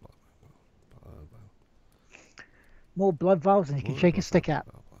 blood vial, blood vial. Blood vial. More blood vials than you can shake a stick at.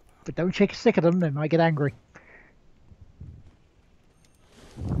 But don't shake a stick at them, they might get angry.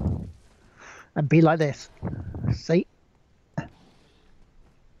 And be like this. See?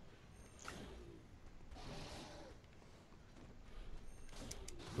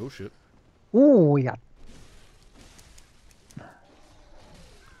 Oh shit. Oh, yeah.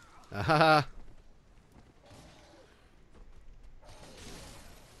 Ahaha.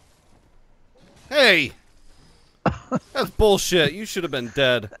 Hey! That's bullshit. You should have been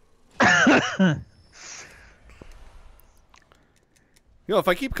dead. You know, if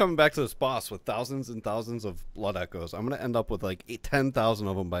I keep coming back to this boss with thousands and thousands of blood echoes, I'm going to end up with like 10,000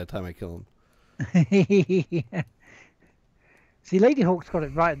 of them by the time I kill him. See, Lady Hawk's got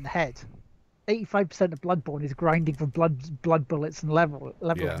it right in the head. 85% of Bloodborne is grinding for blood bullets and leveling.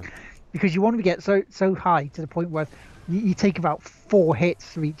 Yeah. Because you want to get so high to the point where you take about 4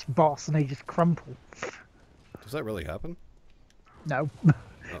 hits for each boss and they just crumple. Does that really happen? No. Oh.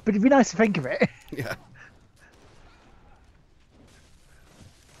 But it'd be nice to think of it. Yeah.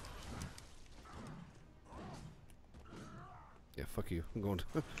 Yeah, fuck you. I'm going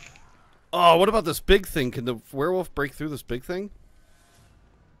to... Oh, what about this big thing? Can the werewolf break through this big thing?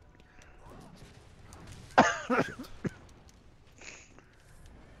 Shit.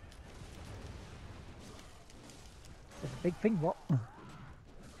 It's a big thing, what?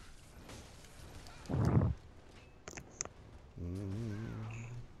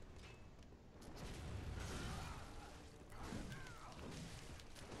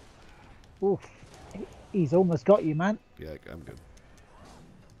 Oof. He's almost got you, man. Yeah, I'm good.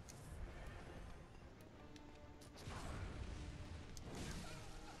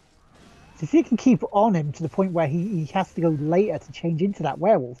 If you can keep on him to the point where he has to go later to change into that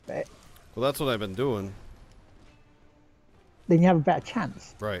werewolf bit, Well, that's what I've been doing. then you have a better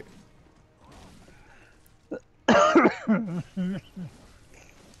chance. Right. Fuck.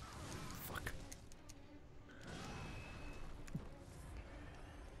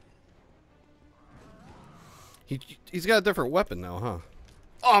 He's got a different weapon now, huh?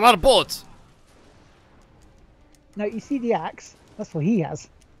 Oh, I'm out of bullets! Now, you see the axe? That's what he has.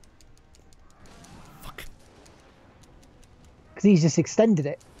 Fuck. Because he's just extended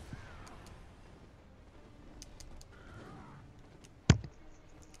it.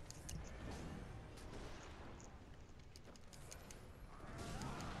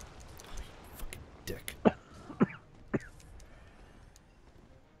 Fucking dick.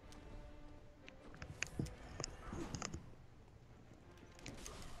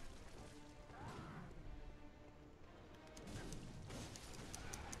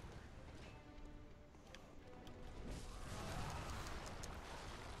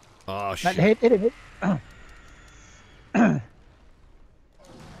 Oh, shit. Hit him. I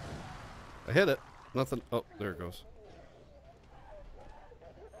hit it. Nothing. Oh, there it goes.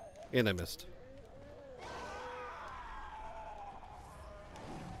 And I missed.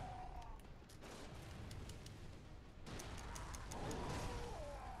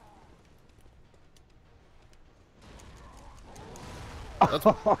 That's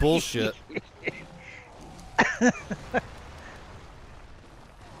bullshit.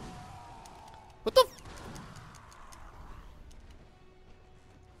 What the?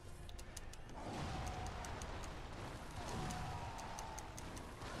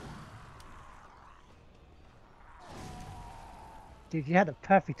 Dude, you had a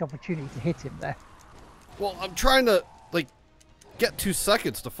perfect opportunity to hit him there. Well, I'm trying to, like, get 2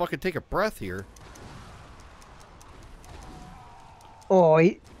 seconds to fucking take a breath here. Oh,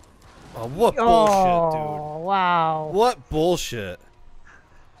 Oh, what bullshit, dude. Oh, wow. What bullshit.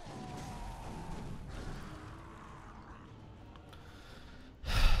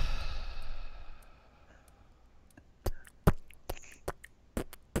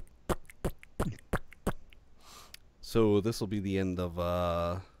 So this will be the end of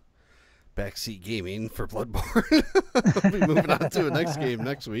Backseat Gaming for Bloodborne. We'll be moving on to the next game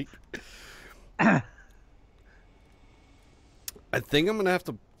next week. I think I'm going to have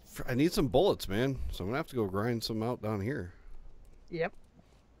to... I need some bullets, man. So I'm going to have to go grind some out down here. Yep.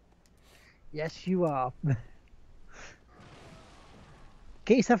 Yes, you are.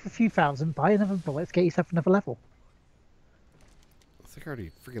 Get yourself a few thousand, buy another bullets, get yourself another level. I think I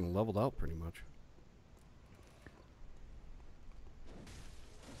already freaking leveled out pretty much.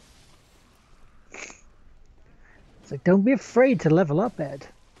 So don't be afraid to level up, Ed.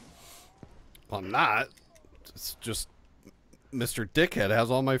 Well, I'm not. It's just Mr. Dickhead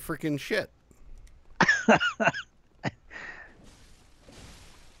has all my freaking shit.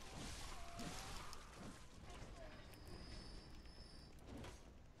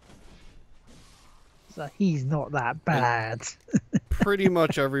 So he's not that bad. Pretty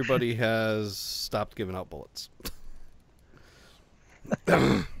much everybody has stopped giving out bullets.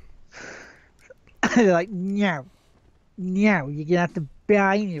 They're like, no. No, you're gonna have to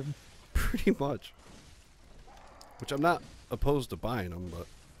buy him. Pretty much. Which I'm not opposed to buying them, but...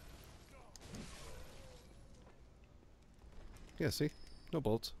 Yeah, see? No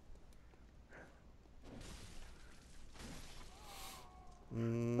bullets.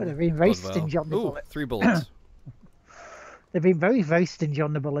 Well, they've been very stingy on the bullets. 3 bullets. They've been very, very stingy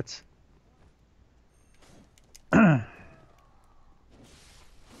on the bullets.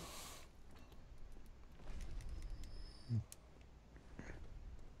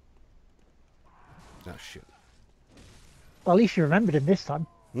 Ah, shit. Well, at least you remembered him this time.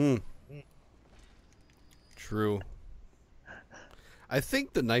 True. I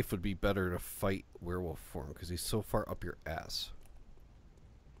think the knife would be better to fight werewolf form because he's so far up your ass.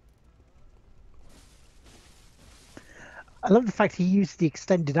 I love the fact he used the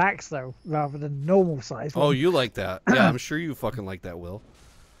extended axe, though, rather than normal size one. Oh, you like that? Yeah, I'm sure you fucking like that, Will.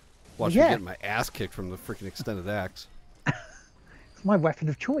 Watch me get my ass kicked from the freaking extended axe. It's my weapon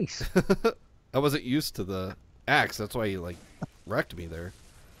of choice. I wasn't used to the axe. That's why you, like, wrecked me there.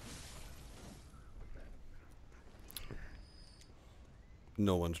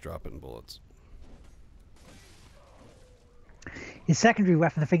 No one's dropping bullets. His secondary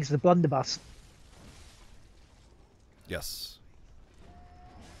weapon, I think, is the blunderbuss. Yes.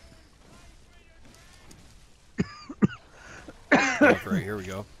 Oh, great, here we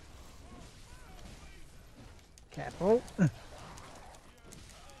go. Careful.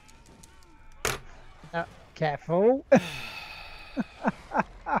 Careful.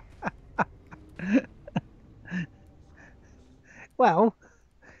 Well,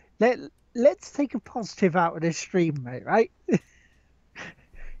 let's take a positive out of this stream, mate. Right?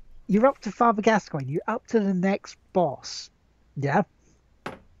 You're up to Father Gascoigne. You're up to the next boss. Yeah.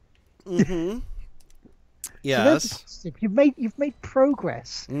 Mm-hmm. So there's a Yes. positive. You've made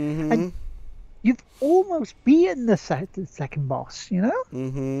progress, Mm-hmm. and you've almost beaten the second boss. You know,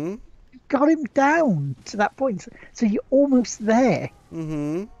 Mm-hmm. you've got him down to that point. So you're almost there.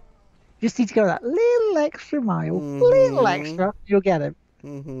 Mm-hmm. Just need to go that little extra mile, little Mm-hmm. extra. You'll get him.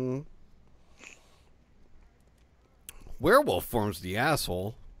 Mm-hmm. Werewolf forms the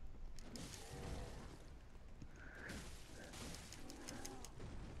asshole.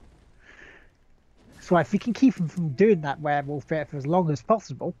 So if we can keep him from doing that werewolf bit for as long as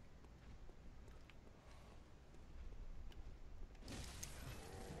possible.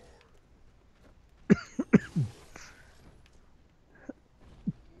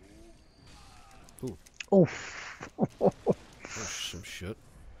 Ooh. Oh. That's some shit.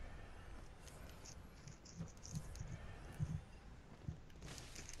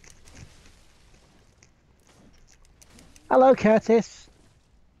 Hello, Curtis.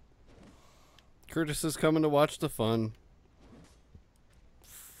 Curtis is coming to watch the fun.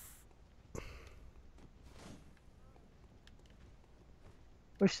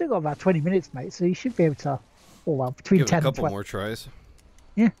 We've still got about 20 minutes, mate, so you should be able to. Oh, well, between Give it 10 a and couple 20. more tries.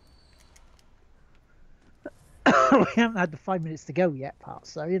 Yeah. We haven't had the 5 minutes to go yet, part,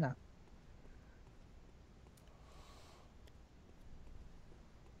 so you know.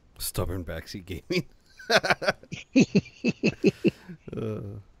 Stubborn backseat gaming.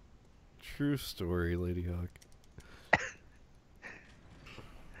 True story, Lady Hawk.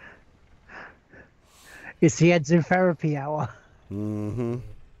 It's the Eds in Therapy hour. Mm-hmm.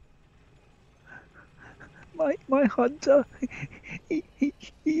 My hunter, he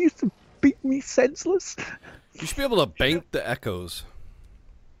used to beat me senseless. You should be able to bank the echoes.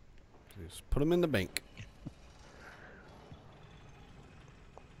 Just put them in the bank.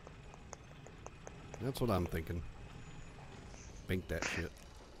 That's what I'm thinking. Bank that shit.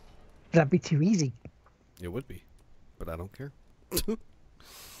 That'd be too easy. It would be, but I don't care.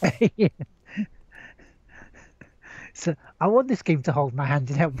 Yeah. So I want this game to hold my hand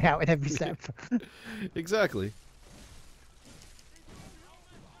and help me out in every step. Exactly.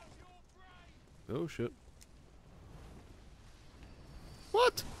 Oh shit.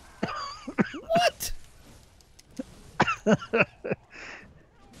 What? What?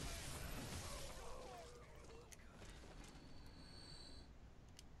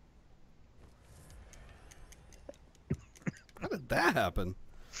 How did that happen?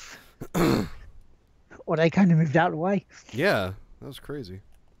 Or they kind of moved out of the way. Yeah, that was crazy.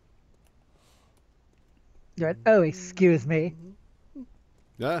 They went, oh, excuse me.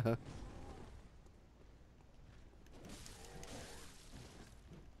 Uh-huh.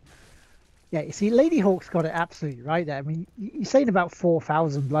 Yeah, you see, Lady Hawk's got it absolutely right there. I mean, you're saying about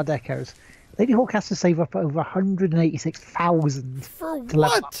 4,000 blood echoes. Lady Hawk has to save up over 186,000 For to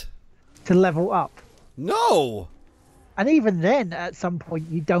level up. what? To level up. No! And even then, at some point,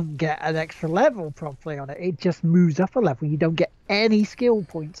 you don't get an extra level properly on it. It just moves up a level. You don't get any skill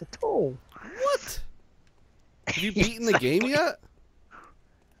points at all. What? Have you beaten the game yet?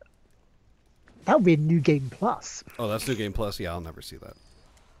 That would be a new game plus. Oh, that's New Game Plus? Yeah, I'll never see that.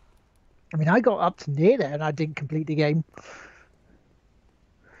 I mean, I got up to near there and I didn't complete the game.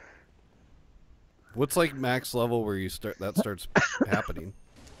 What's like max level where you starts happening?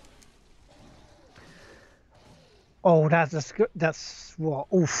 Oh, that's what?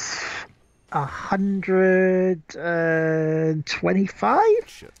 Oof, 125.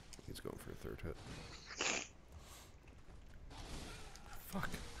 Shit, he's going for a third hit. Fuck.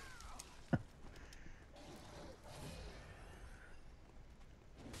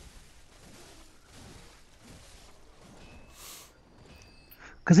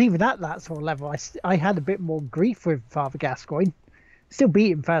 Because even at that sort of level, I had a bit more grief with Father Gascoigne. Still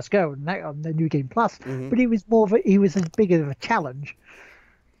beat him first go on the New Game Plus, but he was he was as big of a challenge.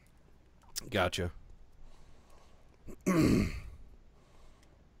 Gotcha. When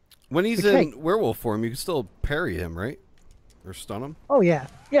he's in werewolf form, you can still parry him, right? Or stun him? Oh yeah,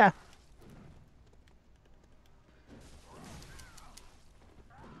 yeah.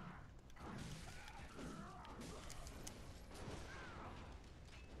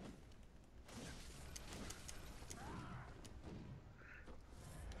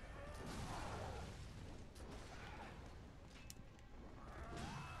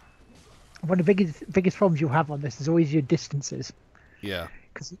 One of the biggest problems you'll have on this is always your distances. Yeah.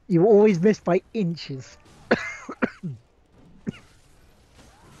 Because you always miss by inches.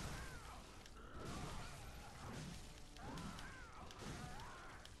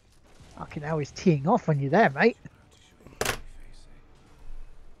 Fucking hell, he's teeing off on you there, mate.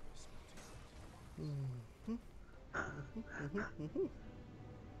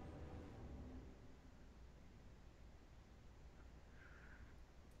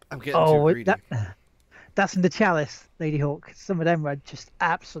 I'm getting too greedy. That's in the chalice, Lady Hawk. Some of them are just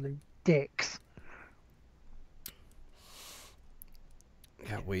absolute dicks.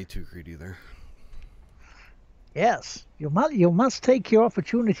 Got way too greedy there. Yes, you must take your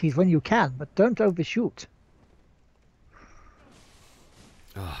opportunities when you can, but don't overshoot.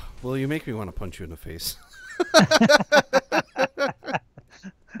 Oh, well, you make me want to punch you in the face.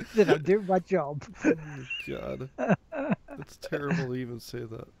 Did I do my job? Oh my God, it's terrible to even say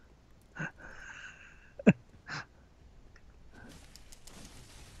that.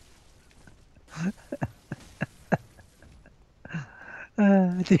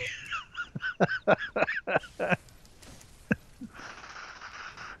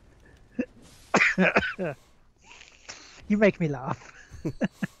 You make me laugh.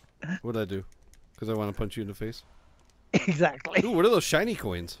 What'd I do? Because I want to punch you in the face? Exactly. Ooh, what are those shiny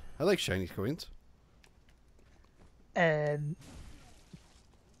coins? I like shiny coins. See,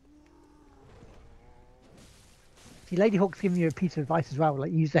 Lady Hawk's giving you a piece of advice as well,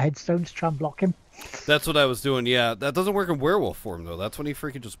 like use the headstone to try and block him. That's what I was doing, yeah. That doesn't work in werewolf form, though. That's when he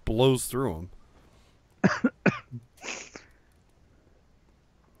freaking just blows through him.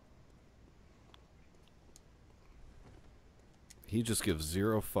 He just gives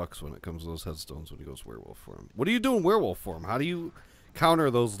 0 fucks when it comes to those headstones when he goes werewolf form. What do you do in werewolf form? How do you counter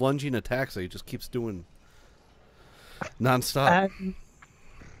those lunging attacks that he just keeps doing non-stop?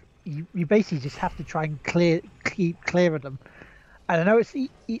 You basically just have to try and keep clear of them. And I know it's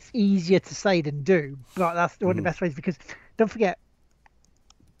easier to say than do, but that's one of the best ways, because don't forget.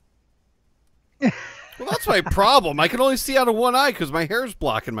 Well, that's my problem. I can only see out of one eye because my hair's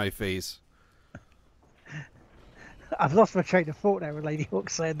blocking my face. I've lost my train of thought there with Lady Hawk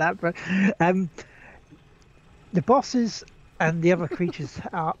saying that, but the bosses and the other creatures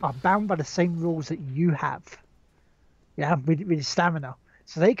are bound by the same rules that you have. Yeah, with stamina.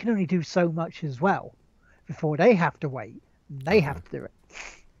 So they can only do so much as well before they have to wait. They have to do it.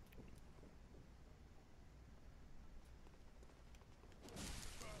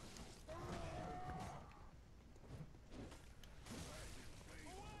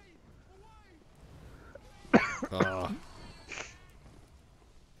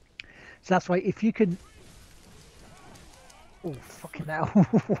 So that's why if you can... Oh, fucking hell.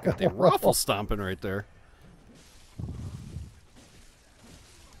 Got the ruffle stomping right there.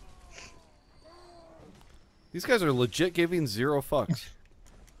 These guys are legit giving 0 fucks.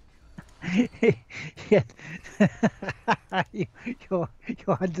 Yeah. your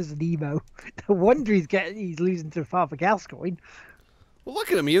hunter's an emo. No wonder he's losing to Father Gascoigne. Well,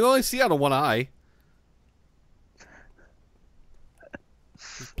 look at him. You can only see out of one eye.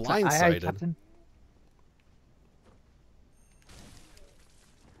 He's blindsided.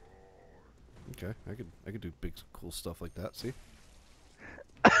 Okay, I could do big cool stuff like that. See?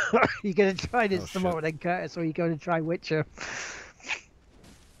 You gonna try this tomorrow then, Curtis, or you going to try Witcher?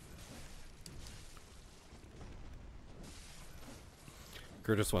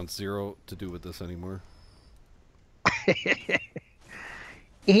 Curtis wants 0 to do with this anymore.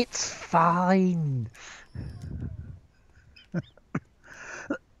 It's fine.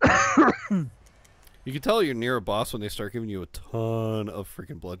 You can tell you're near a boss when they start giving you a ton of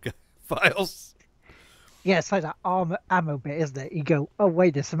freaking blood files. Yeah, it's like that ammo bit, isn't it? You go, oh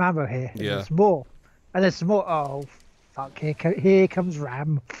wait, there's some ammo here. And there's more. And there's some more. Oh, fuck, here comes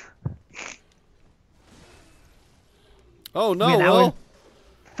Ram. Oh no, Will.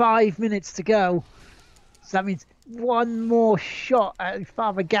 5 minutes to go. So that means one more shot at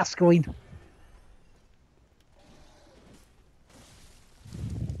Father Gascoigne.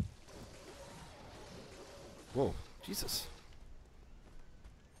 Whoa, Jesus.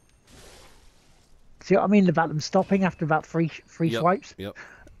 See what I mean about them stopping after about three swipes? Yep.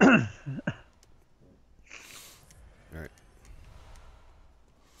 Alright. Alright,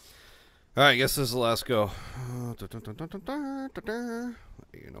 I guess this is the last go. You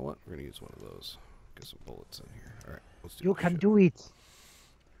know what? We're going to use one of those. Get some bullets in here. Alright, let's do it. You can do it.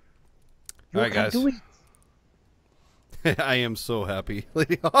 Alright, guys. Do it. I am so happy,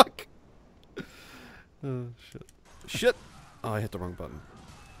 Lady Hawk. Oh, shit. Shit! Oh, I hit the wrong button.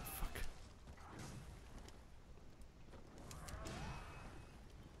 Fuck.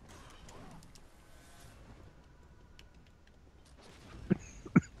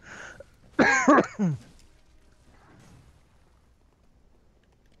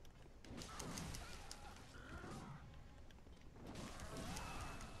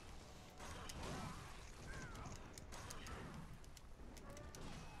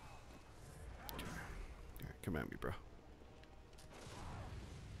 Come at me, bro.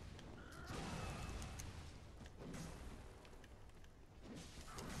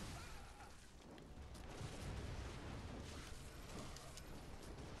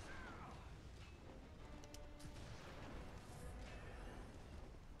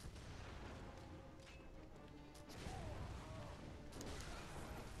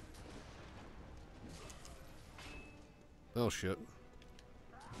 Oh shit.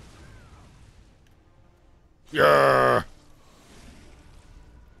 Yeah.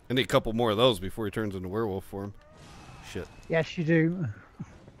 I need a couple more of those before he turns into werewolf form. Shit. Yes, you do.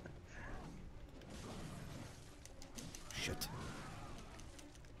 Shit.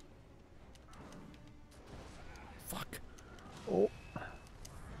 Fuck. Oh.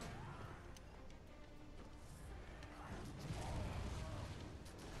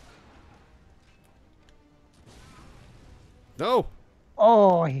 No.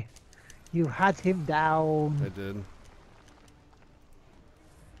 Oh, you had him down. I did.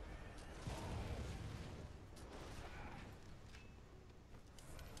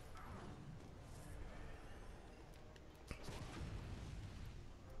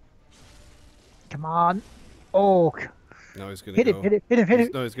 Come on. Oh. No, he's gonna hit go. Him, hit him, hit him, hit him.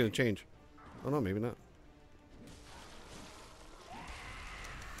 No, he's gonna change. Oh no, maybe not.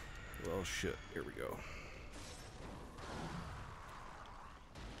 Well, shit. Here we go.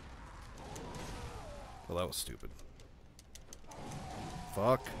 Well, that was stupid.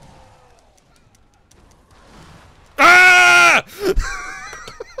 Fuck. Ah! Fuck.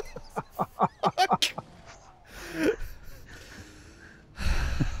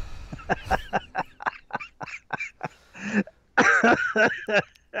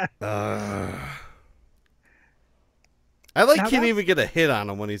 I can't even get a hit on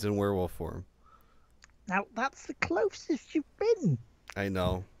him when he's in werewolf form. Now that's the closest you've been. I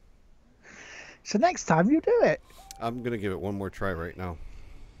know. So next time you do it. I'm gonna give it one more try right now.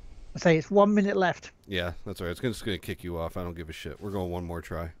 I say it's 1 minute left. Yeah, that's all right. It's just gonna kick you off. I don't give a shit. We're going one more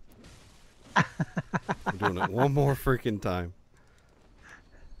try. We're doing it one more freaking time.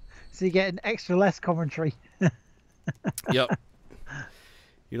 So you get an extra less commentary. Yep.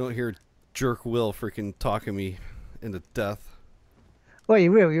 You don't hear Jerk Will freaking talking me into death. Well,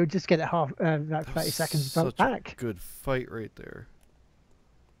 you will. You'll just get it half, like 30 seconds such back. A good fight right there.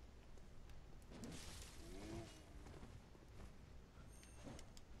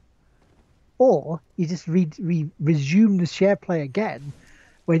 Or you just resume the share play again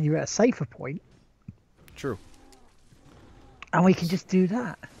when you're at a safer point. True. And we can just do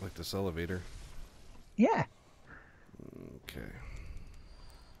that. Like this elevator. Yeah. Okay.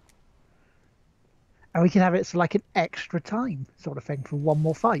 And we can have it so like an extra time sort of thing for one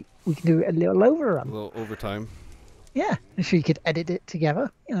more fight. We can do it a little overrun. A little overtime. Yeah. And so you could edit it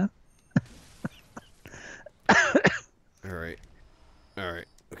together, you know. Alright. Alright.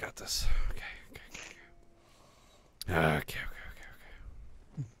 We got this. Okay. Okay.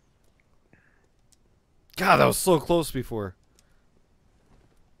 God, that was so close before.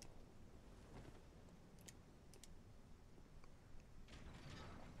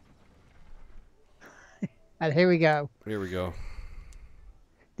 And here we go. Here we go.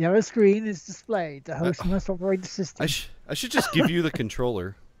 The other screen is displayed. The host must operate the system. I should just give you the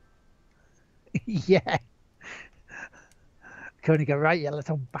controller. Yeah. Can only go right, you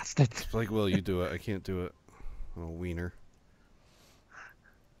little bastard. It's like, Will, you do it. I can't do it. Oh, wiener.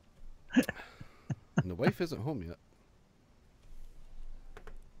 And the wife isn't home yet.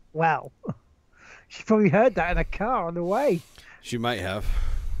 Wow. She probably heard that in a car on the way. She might have.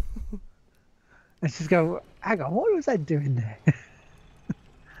 And she's going, hang on, what was I doing there?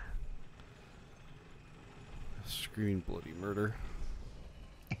 Screen bloody murder.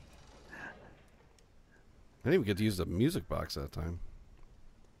 I didn't even get to use the music box that time.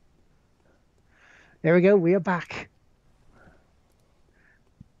 There we go, we are back.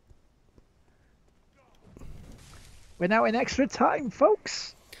 We're now in extra time,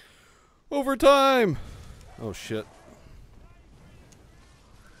 folks. Overtime! Oh, shit.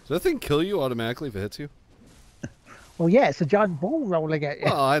 Does that thing kill you automatically if it hits you? Well, yeah, it's a giant ball rolling at you.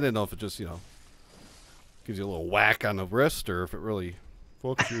 Well, I didn't know if it just, gives you a little whack on the wrist or if it really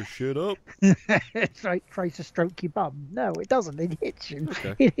fucks your shit up. It's like tries to stroke your bum. No, it doesn't. It hits you.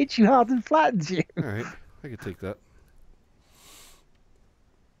 Okay. It hits you hard and flattens you. All right. I could take that.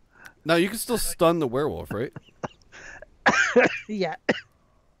 Now, you can still stun the werewolf, right? Yeah.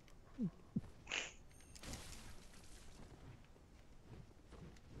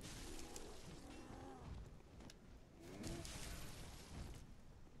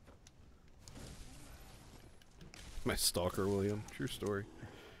 My stalker, William. True story.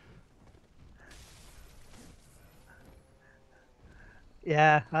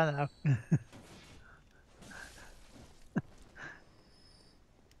 Yeah, I know.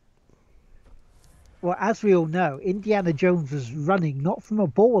 Well, as we all know, Indiana Jones was running not from a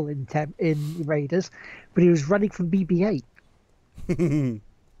ball in Raiders, but he was running from BB-8. Alright.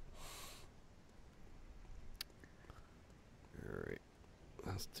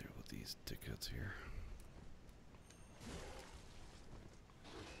 Let's deal with these dickheads here.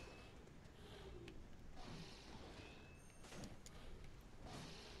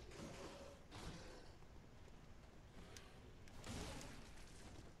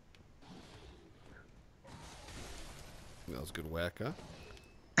 That was a good whack, huh?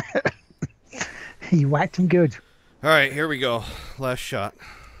 He whacked him good. Alright, here we go. Last shot.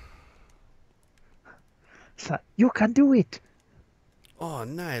 So, you can do it. Oh,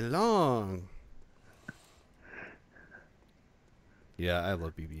 night long. Yeah, I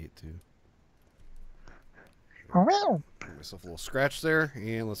love BB-8 too. Well, Give myself a little scratch there,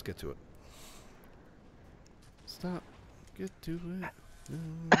 and let's get to it. Stop. Get to it.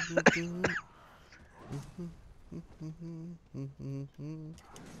 Get to it.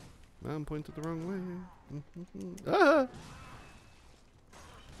 I'm pointed the wrong way. Ah!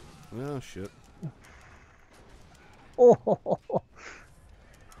 Oh, shit. oh,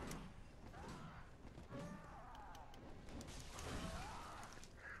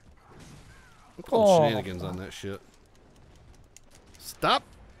 I'm calling shenanigans on that shit. Stop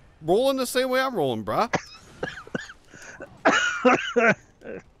rolling the same way I'm rolling, brah.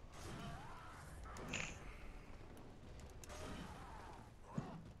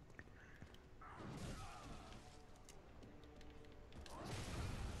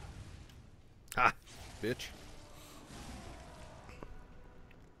 Ha! Bitch.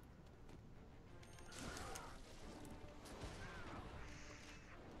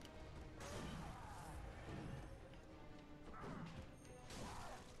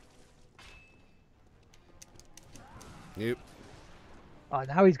 Yep. oh,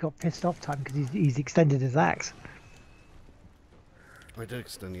 now he's got pissed off time because he's extended his axe. I did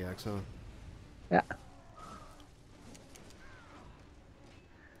extend the axe, huh? Yeah.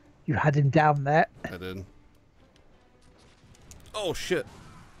 You had him down there. I did. Oh, shit.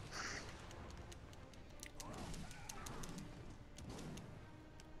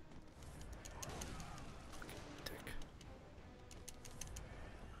 Dick.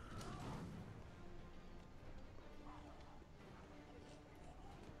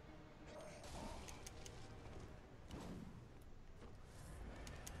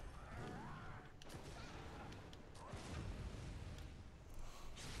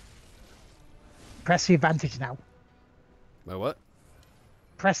 Press the advantage now. My what?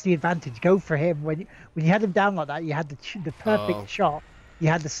 Press the advantage. Go for him. When you had him down like that, you had the perfect shot. You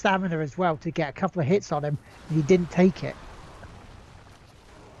had the stamina as well to get a couple of hits on him, and you didn't take it.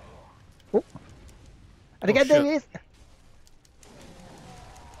 Oh. And again, there he is.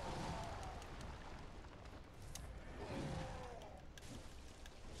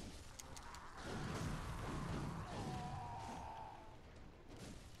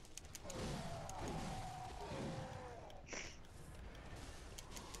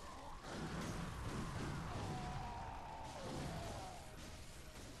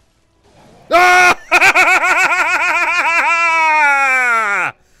 Ah!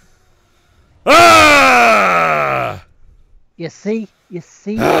 Ah! You see,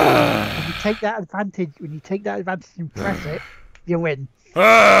 when you take that advantage, and press it, you win. Ah!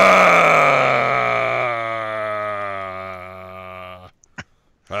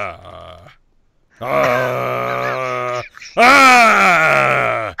 Ah! Ah!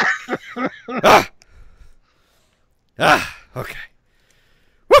 Ah! Ah! Ah! Okay.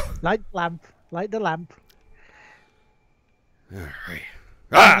 Light the lamp. All right.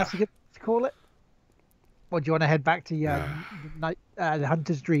 That's a good to call it. Or do you want to head back to the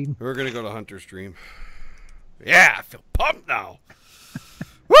Hunter's Dream? We're gonna go to Hunter's Dream. Yeah, I feel pumped now.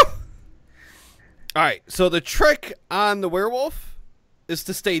 Woo! All right. So the trick on the werewolf is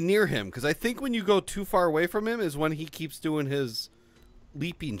to stay near him, because I think when you go too far away from him is when he keeps doing his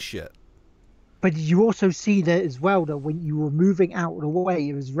leaping shit. But did you also see that as well, that when you were moving out of the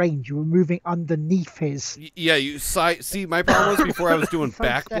way of his range, you were moving underneath his... Yeah, you see, my problem was before I was doing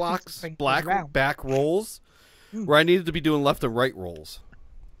back blocks, back rolls, where I needed to be doing left and right rolls.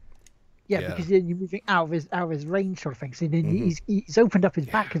 Yeah, because then you're moving out of his range sort of thing. So then he's opened up his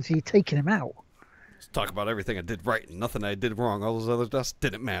back, and so you're taking him out. Let's talk about everything I did right and nothing I did wrong. All those other stuff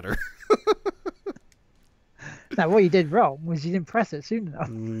didn't matter. Now, what you did wrong was you didn't press it soon enough.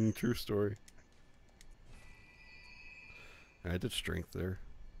 True story. I did strength there.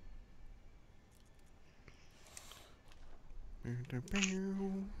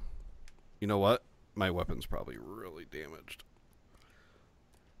 You know what? My weapon's probably really damaged.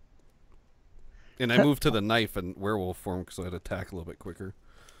 And I moved to the knife and werewolf form because I'd attack a little bit quicker.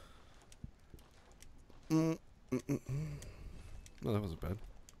 No, that wasn't bad.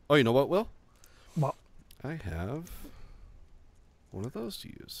 Oh, you know what, Will? What? I have one of those to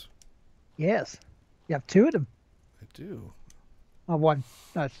use. Yes. You have 2 of them. I do. Oh, 1.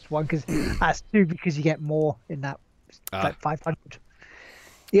 That's 1 because that's 2 because you get more in that. Like 500.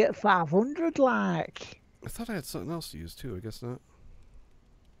 Yeah, 500 like. I thought I had something else to use too. I guess not.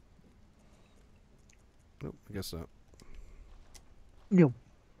 Nope, I guess not. No.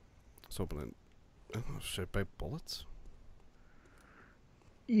 I was hoping I don't know, should I buy bullets?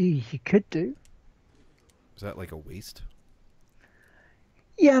 You could do. Is that like a waste?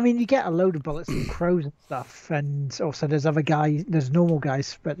 Yeah, I mean, you get a load of bullets and crows and stuff, and also there's other guys, there's normal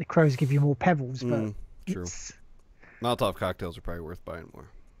guys, but the crows give you more pebbles. But true. Molotov cocktails are probably worth buying more.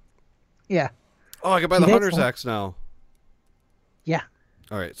 Yeah. Oh, I can buy the hunter's axe now. Yeah.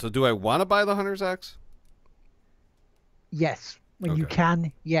 All right. So, do I want to buy the hunter's axe? Yes, when you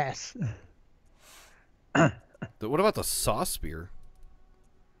can. Yes. What about the saw spear?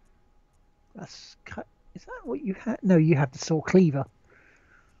 Is that what you have? No, you have the saw cleaver.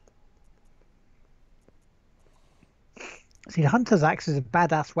 See, the hunter's axe is a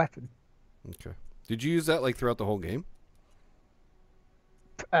badass weapon. Okay. Did you use that like throughout the whole game?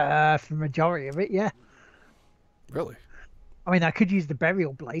 For the majority of it, yeah. Really? I mean, I could use the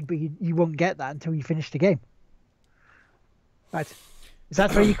burial blade, but you won't get that until you finish the game. Right. Is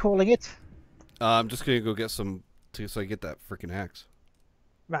that what you're calling it? I'm just gonna go get some so I get that freaking axe.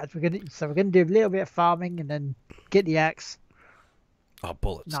 Right. We're gonna do a little bit of farming and then get the axe. Oh,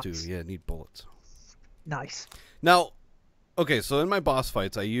 bullets too. Yeah, need bullets. Nice. Now, okay, so in my boss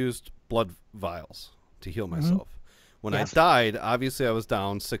fights, I used blood vials to heal myself. When I died, obviously I was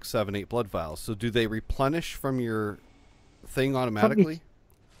down 6, 7, 8 blood vials. So do they replenish from your thing automatically?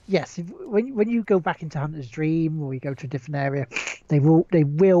 Yes. When you go back into Hunter's Dream or you go to a different area, they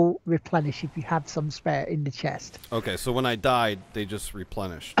will replenish if you have some spare in the chest. Okay, so when I died, they just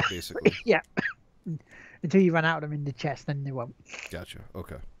replenished, basically. Yeah. Until you run out of them in the chest, then they won't. Gotcha.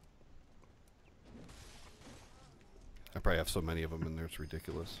 Okay. I probably have so many of them in there, it's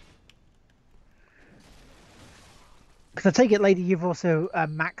ridiculous. Because I take it, lady, you've also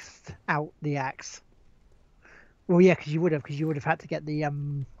maxed out the axe. Well, yeah, because you would have had to get the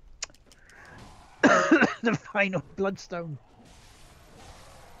the final bloodstone.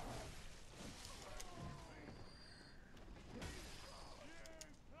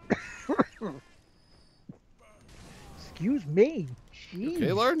 Excuse me. Jeez.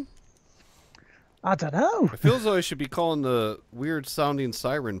 Okay, Lord? I don't know. I feel as though I should be calling the weird sounding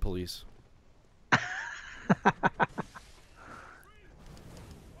siren police.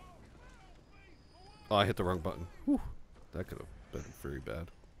 Oh, I hit the wrong button. Whew. That could have been very bad.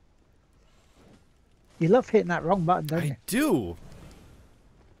 You love hitting that wrong button, don't you? I do.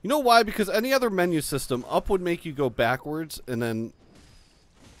 You know why? Because any other menu system, up would make you go backwards, and then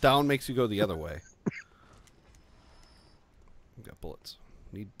down makes you go the other way. We got bullets.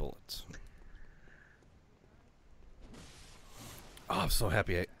 Need bullets. Oh, I'm so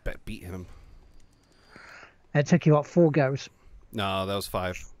happy I beat him. It took you, what, 4 goes? No, that was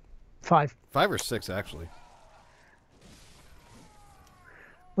 5. 5. 5 or 6, actually.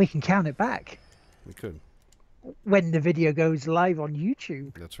 We can count it back. We could. When the video goes live on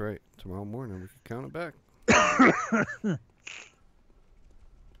YouTube. That's right. Tomorrow morning we can count it back.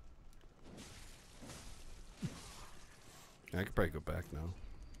 I could probably go back now.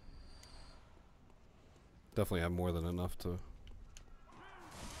 Definitely have more than enough to...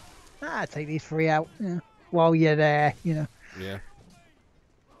 Take these 3 out. Yeah. While you're there, you know. Yeah.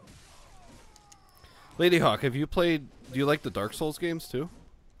 Lady Hawk, have you played... Do you like the Dark Souls games, too?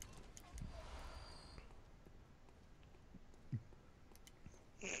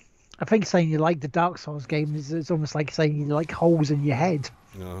 I think saying you like the Dark Souls games is almost like saying you like holes in your head.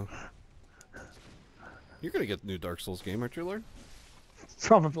 No. You're going to get the new Dark Souls game, aren't you, Lord?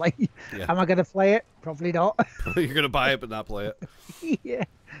 Probably. Yeah. Am I going to play it? Probably not. You're going to buy it but not play it. Yeah.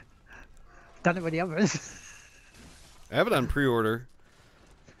 Done it with the others. I have it on pre-order.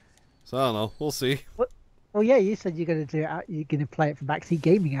 So I don't know. We'll see. Well, yeah, you said you're going to do it. You're going to play it for Backseat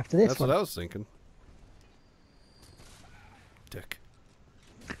Gaming after this. That's what I was thinking. Dick.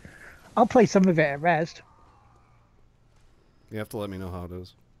 I'll play some of it at rest. You have to let me know how it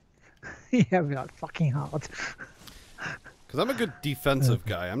is. Yeah, it'll be like fucking hard. Because I'm a good defensive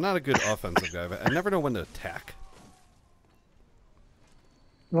guy. I'm not a good offensive guy. But I never know when to attack.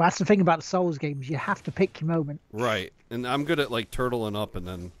 Well, that's the thing about the Souls games. You have to pick your moment. Right. And I'm good at like turtling up and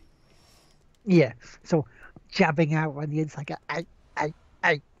then. Yeah. So jabbing out when the it's like I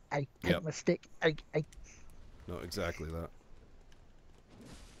take Yep. my stick. I. No, exactly that.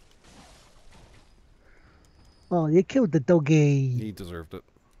 Oh, you killed the doggy. He deserved it.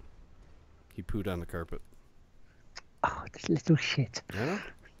 He pooed on the carpet. Oh, this little shit. I know.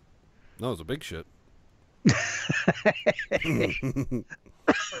 No, it was a big shit.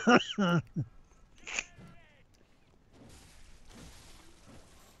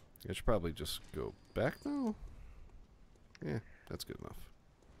 I should probably just go back now. Yeah, that's good enough.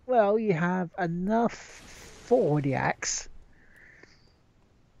 Well, you have enough for the axe.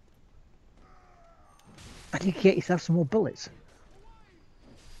 And you can get yourself some more bullets.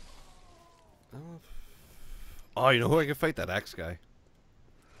 Oh, you know who I can fight? That axe guy.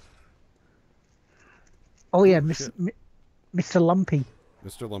 Oh, yeah, Shit. Mr. Lumpy.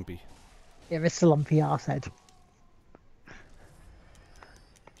 Mr. Lumpy. Yeah, Mr. Lumpy arsehead.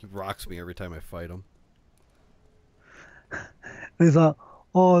 He rocks me every time I fight him. He's like,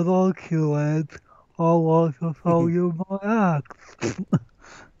 oh, thank you, Ed. I want to throw you my axe.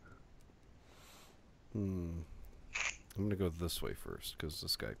 I'm gonna go this way first because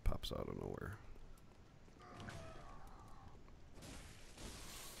this guy pops out of nowhere.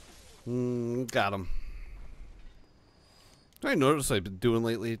 Got him. I notice I've been doing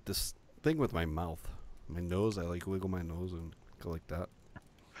lately this thing with my mouth, my nose. I like wiggle my nose and go like that.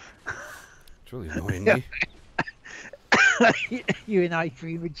 It's really annoying me. You and I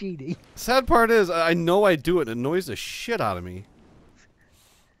dream of genie. Sad part is, I know I do it. It annoys the shit out of me.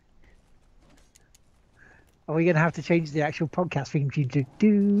 Are we gonna have to change the actual podcast theme tune to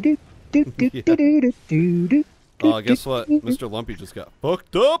do do do do do do do do do? Oh, guess what? Mr. Lumpy just got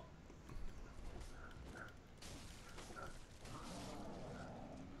fucked up.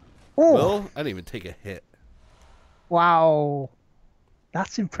 Oh, Well, I didn't even take a hit. wow,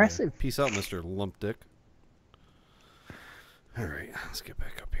 that's impressive. Yeah. Peace out, Mr. Lump Dick. All right, let's get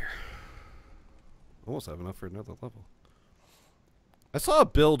back up here. Almost have enough for another level. I saw a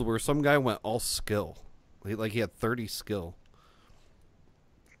build where some guy went all skill. Like he had 30 skill.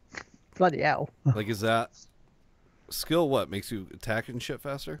 Bloody hell. Like, is that skill what? Makes you attack and shit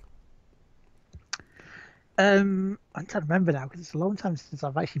faster? I'm trying to remember now because it's a long time since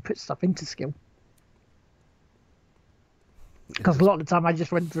I've actually put stuff into skill. Because a lot of the time I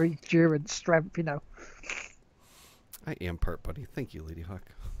just went for endurance, strength, you know. I am part buddy. Thank you, Lady Hawk.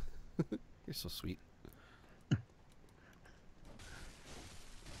 You're so sweet.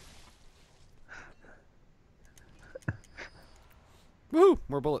 Woo!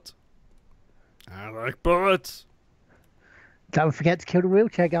 More bullets. I like bullets. Don't forget to kill the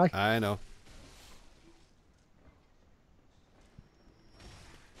wheelchair guy. I know.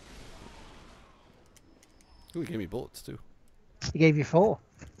 Ooh, he gave me bullets too. He gave you 4.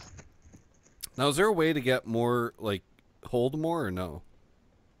 Now, is there a way to get more, like, hold more or no?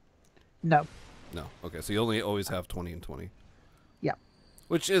 No. No. Okay, so you only always have 20 and 20. Yeah.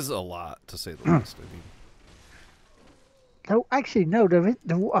 Which is a lot, to say the least. I mean. No, actually, no.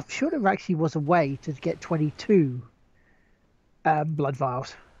 I'm sure there actually was a way to get 22 blood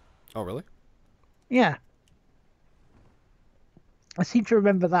vials. Oh, really? Yeah. I seem to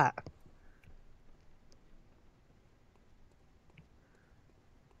remember that.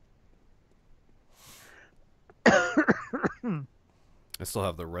 I still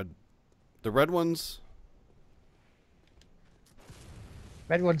have the red ones.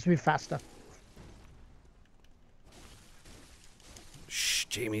 Red ones move faster. Shh,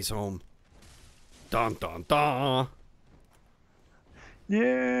 Jamie's home. Dun dun dun.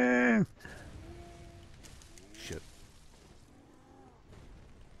 Yeah. Shit.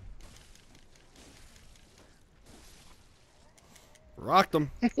 Rocked them.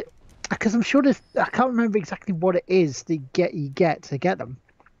 Because I'm sure there's, I can't remember exactly what it is to get to get them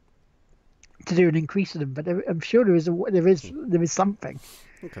to do an increase in them, but I'm sure there is something.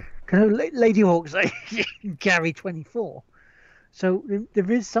 Okay. Because Lady Hawk's like carry 24, so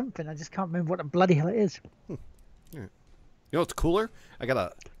there is something. I just can't remember what the bloody hell it is. Yeah. You know what's cooler? I got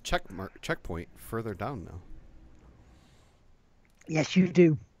a checkpoint further down now. Yes, you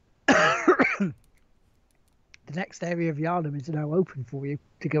do. The next area of Yharnam is now open for you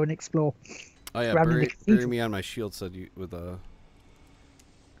to go and explore. Oh yeah, bury me on my shield said you with a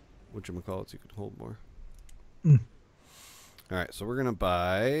whatchamacallits you could hold more. Alright, so we're gonna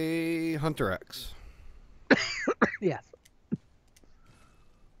buy Hunter X. Yes.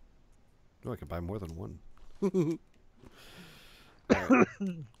 Oh, I can buy more than one. Right.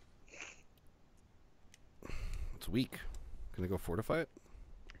 It's weak. Can I go fortify it?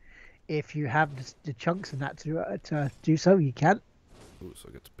 if you have the chunks and that to do so, you can. Ooh, so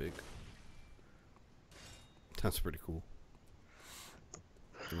it gets big. That's pretty cool.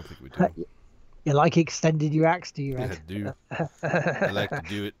 I don't think we do. You like extended your axe, do you, Ed? Yeah, I do. I like to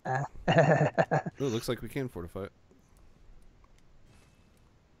do it. Oh, it looks like we can fortify it.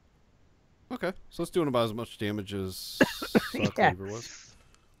 Okay, so it's doing about as much damage as Saw Cleaver was.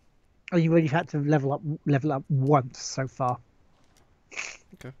 Oh, you've only had to level up once so far.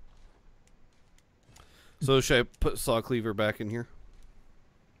 Okay. So should I put Saw Cleaver back in here?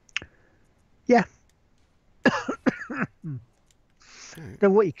 Yeah. Right. So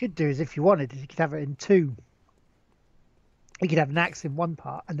what you could do is, if you wanted, is you could have it in two. You could have an axe in one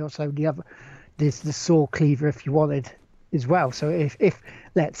part, and also there's the saw cleaver if you wanted as well. So if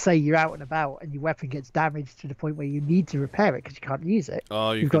let's say you're out and about and your weapon gets damaged to the point where you need to repair it because you can't use it,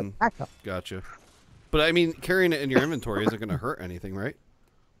 you've got backup. Gotcha. But I mean, carrying it in your inventory isn't going to hurt anything, right?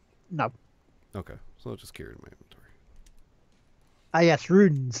 No. Okay, so I'll just carry it in my inventory. Ah, yes,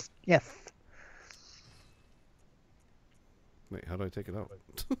 runes. Yes. Wait, how do I take it out?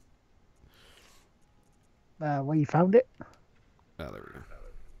 Where you found it? Ah, there we go.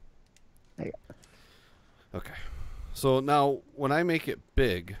 There you go. Okay. So now, when I make it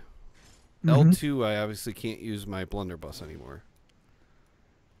big, L2, I obviously can't use my blunderbuss anymore.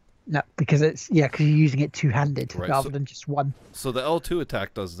 No, because because you're using it two-handed rather than just one. So the L2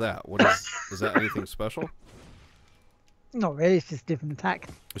 attack does that. What is that anything special? Not really, it's just a different attack.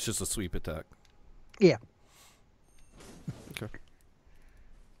 It's just a sweep attack. Yeah. Okay.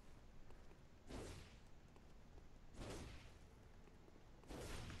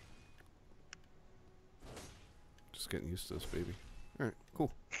 Just getting used to this, baby. Alright,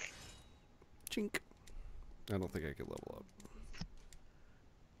 cool. Chink. I don't think I could level up.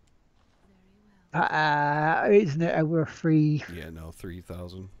 Isn't it over 3? Yeah, no,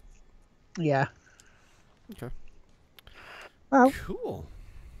 3,000. Yeah. Okay. Well. Cool.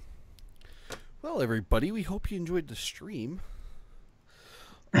 Well, everybody, we hope you enjoyed the stream.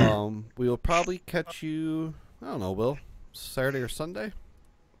 We will probably catch you, I don't know, Will, Saturday or Sunday?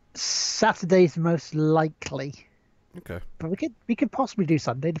 Saturday's most likely. Okay. But we could possibly do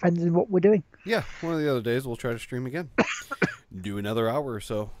Sunday, depending on what we're doing. Yeah, one of the other days we'll try to stream again. Do another hour or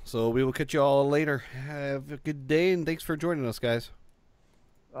so. So we will catch you all later. Have a good day, and thanks for joining us, guys.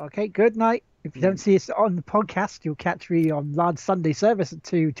 Okay, good night. If you don't see us on the podcast, you'll catch me on Large Sunday service at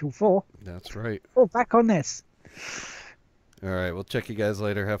 2 till 4. That's right. Oh, back on this. All right, we'll check you guys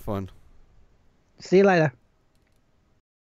later. Have fun. See you later.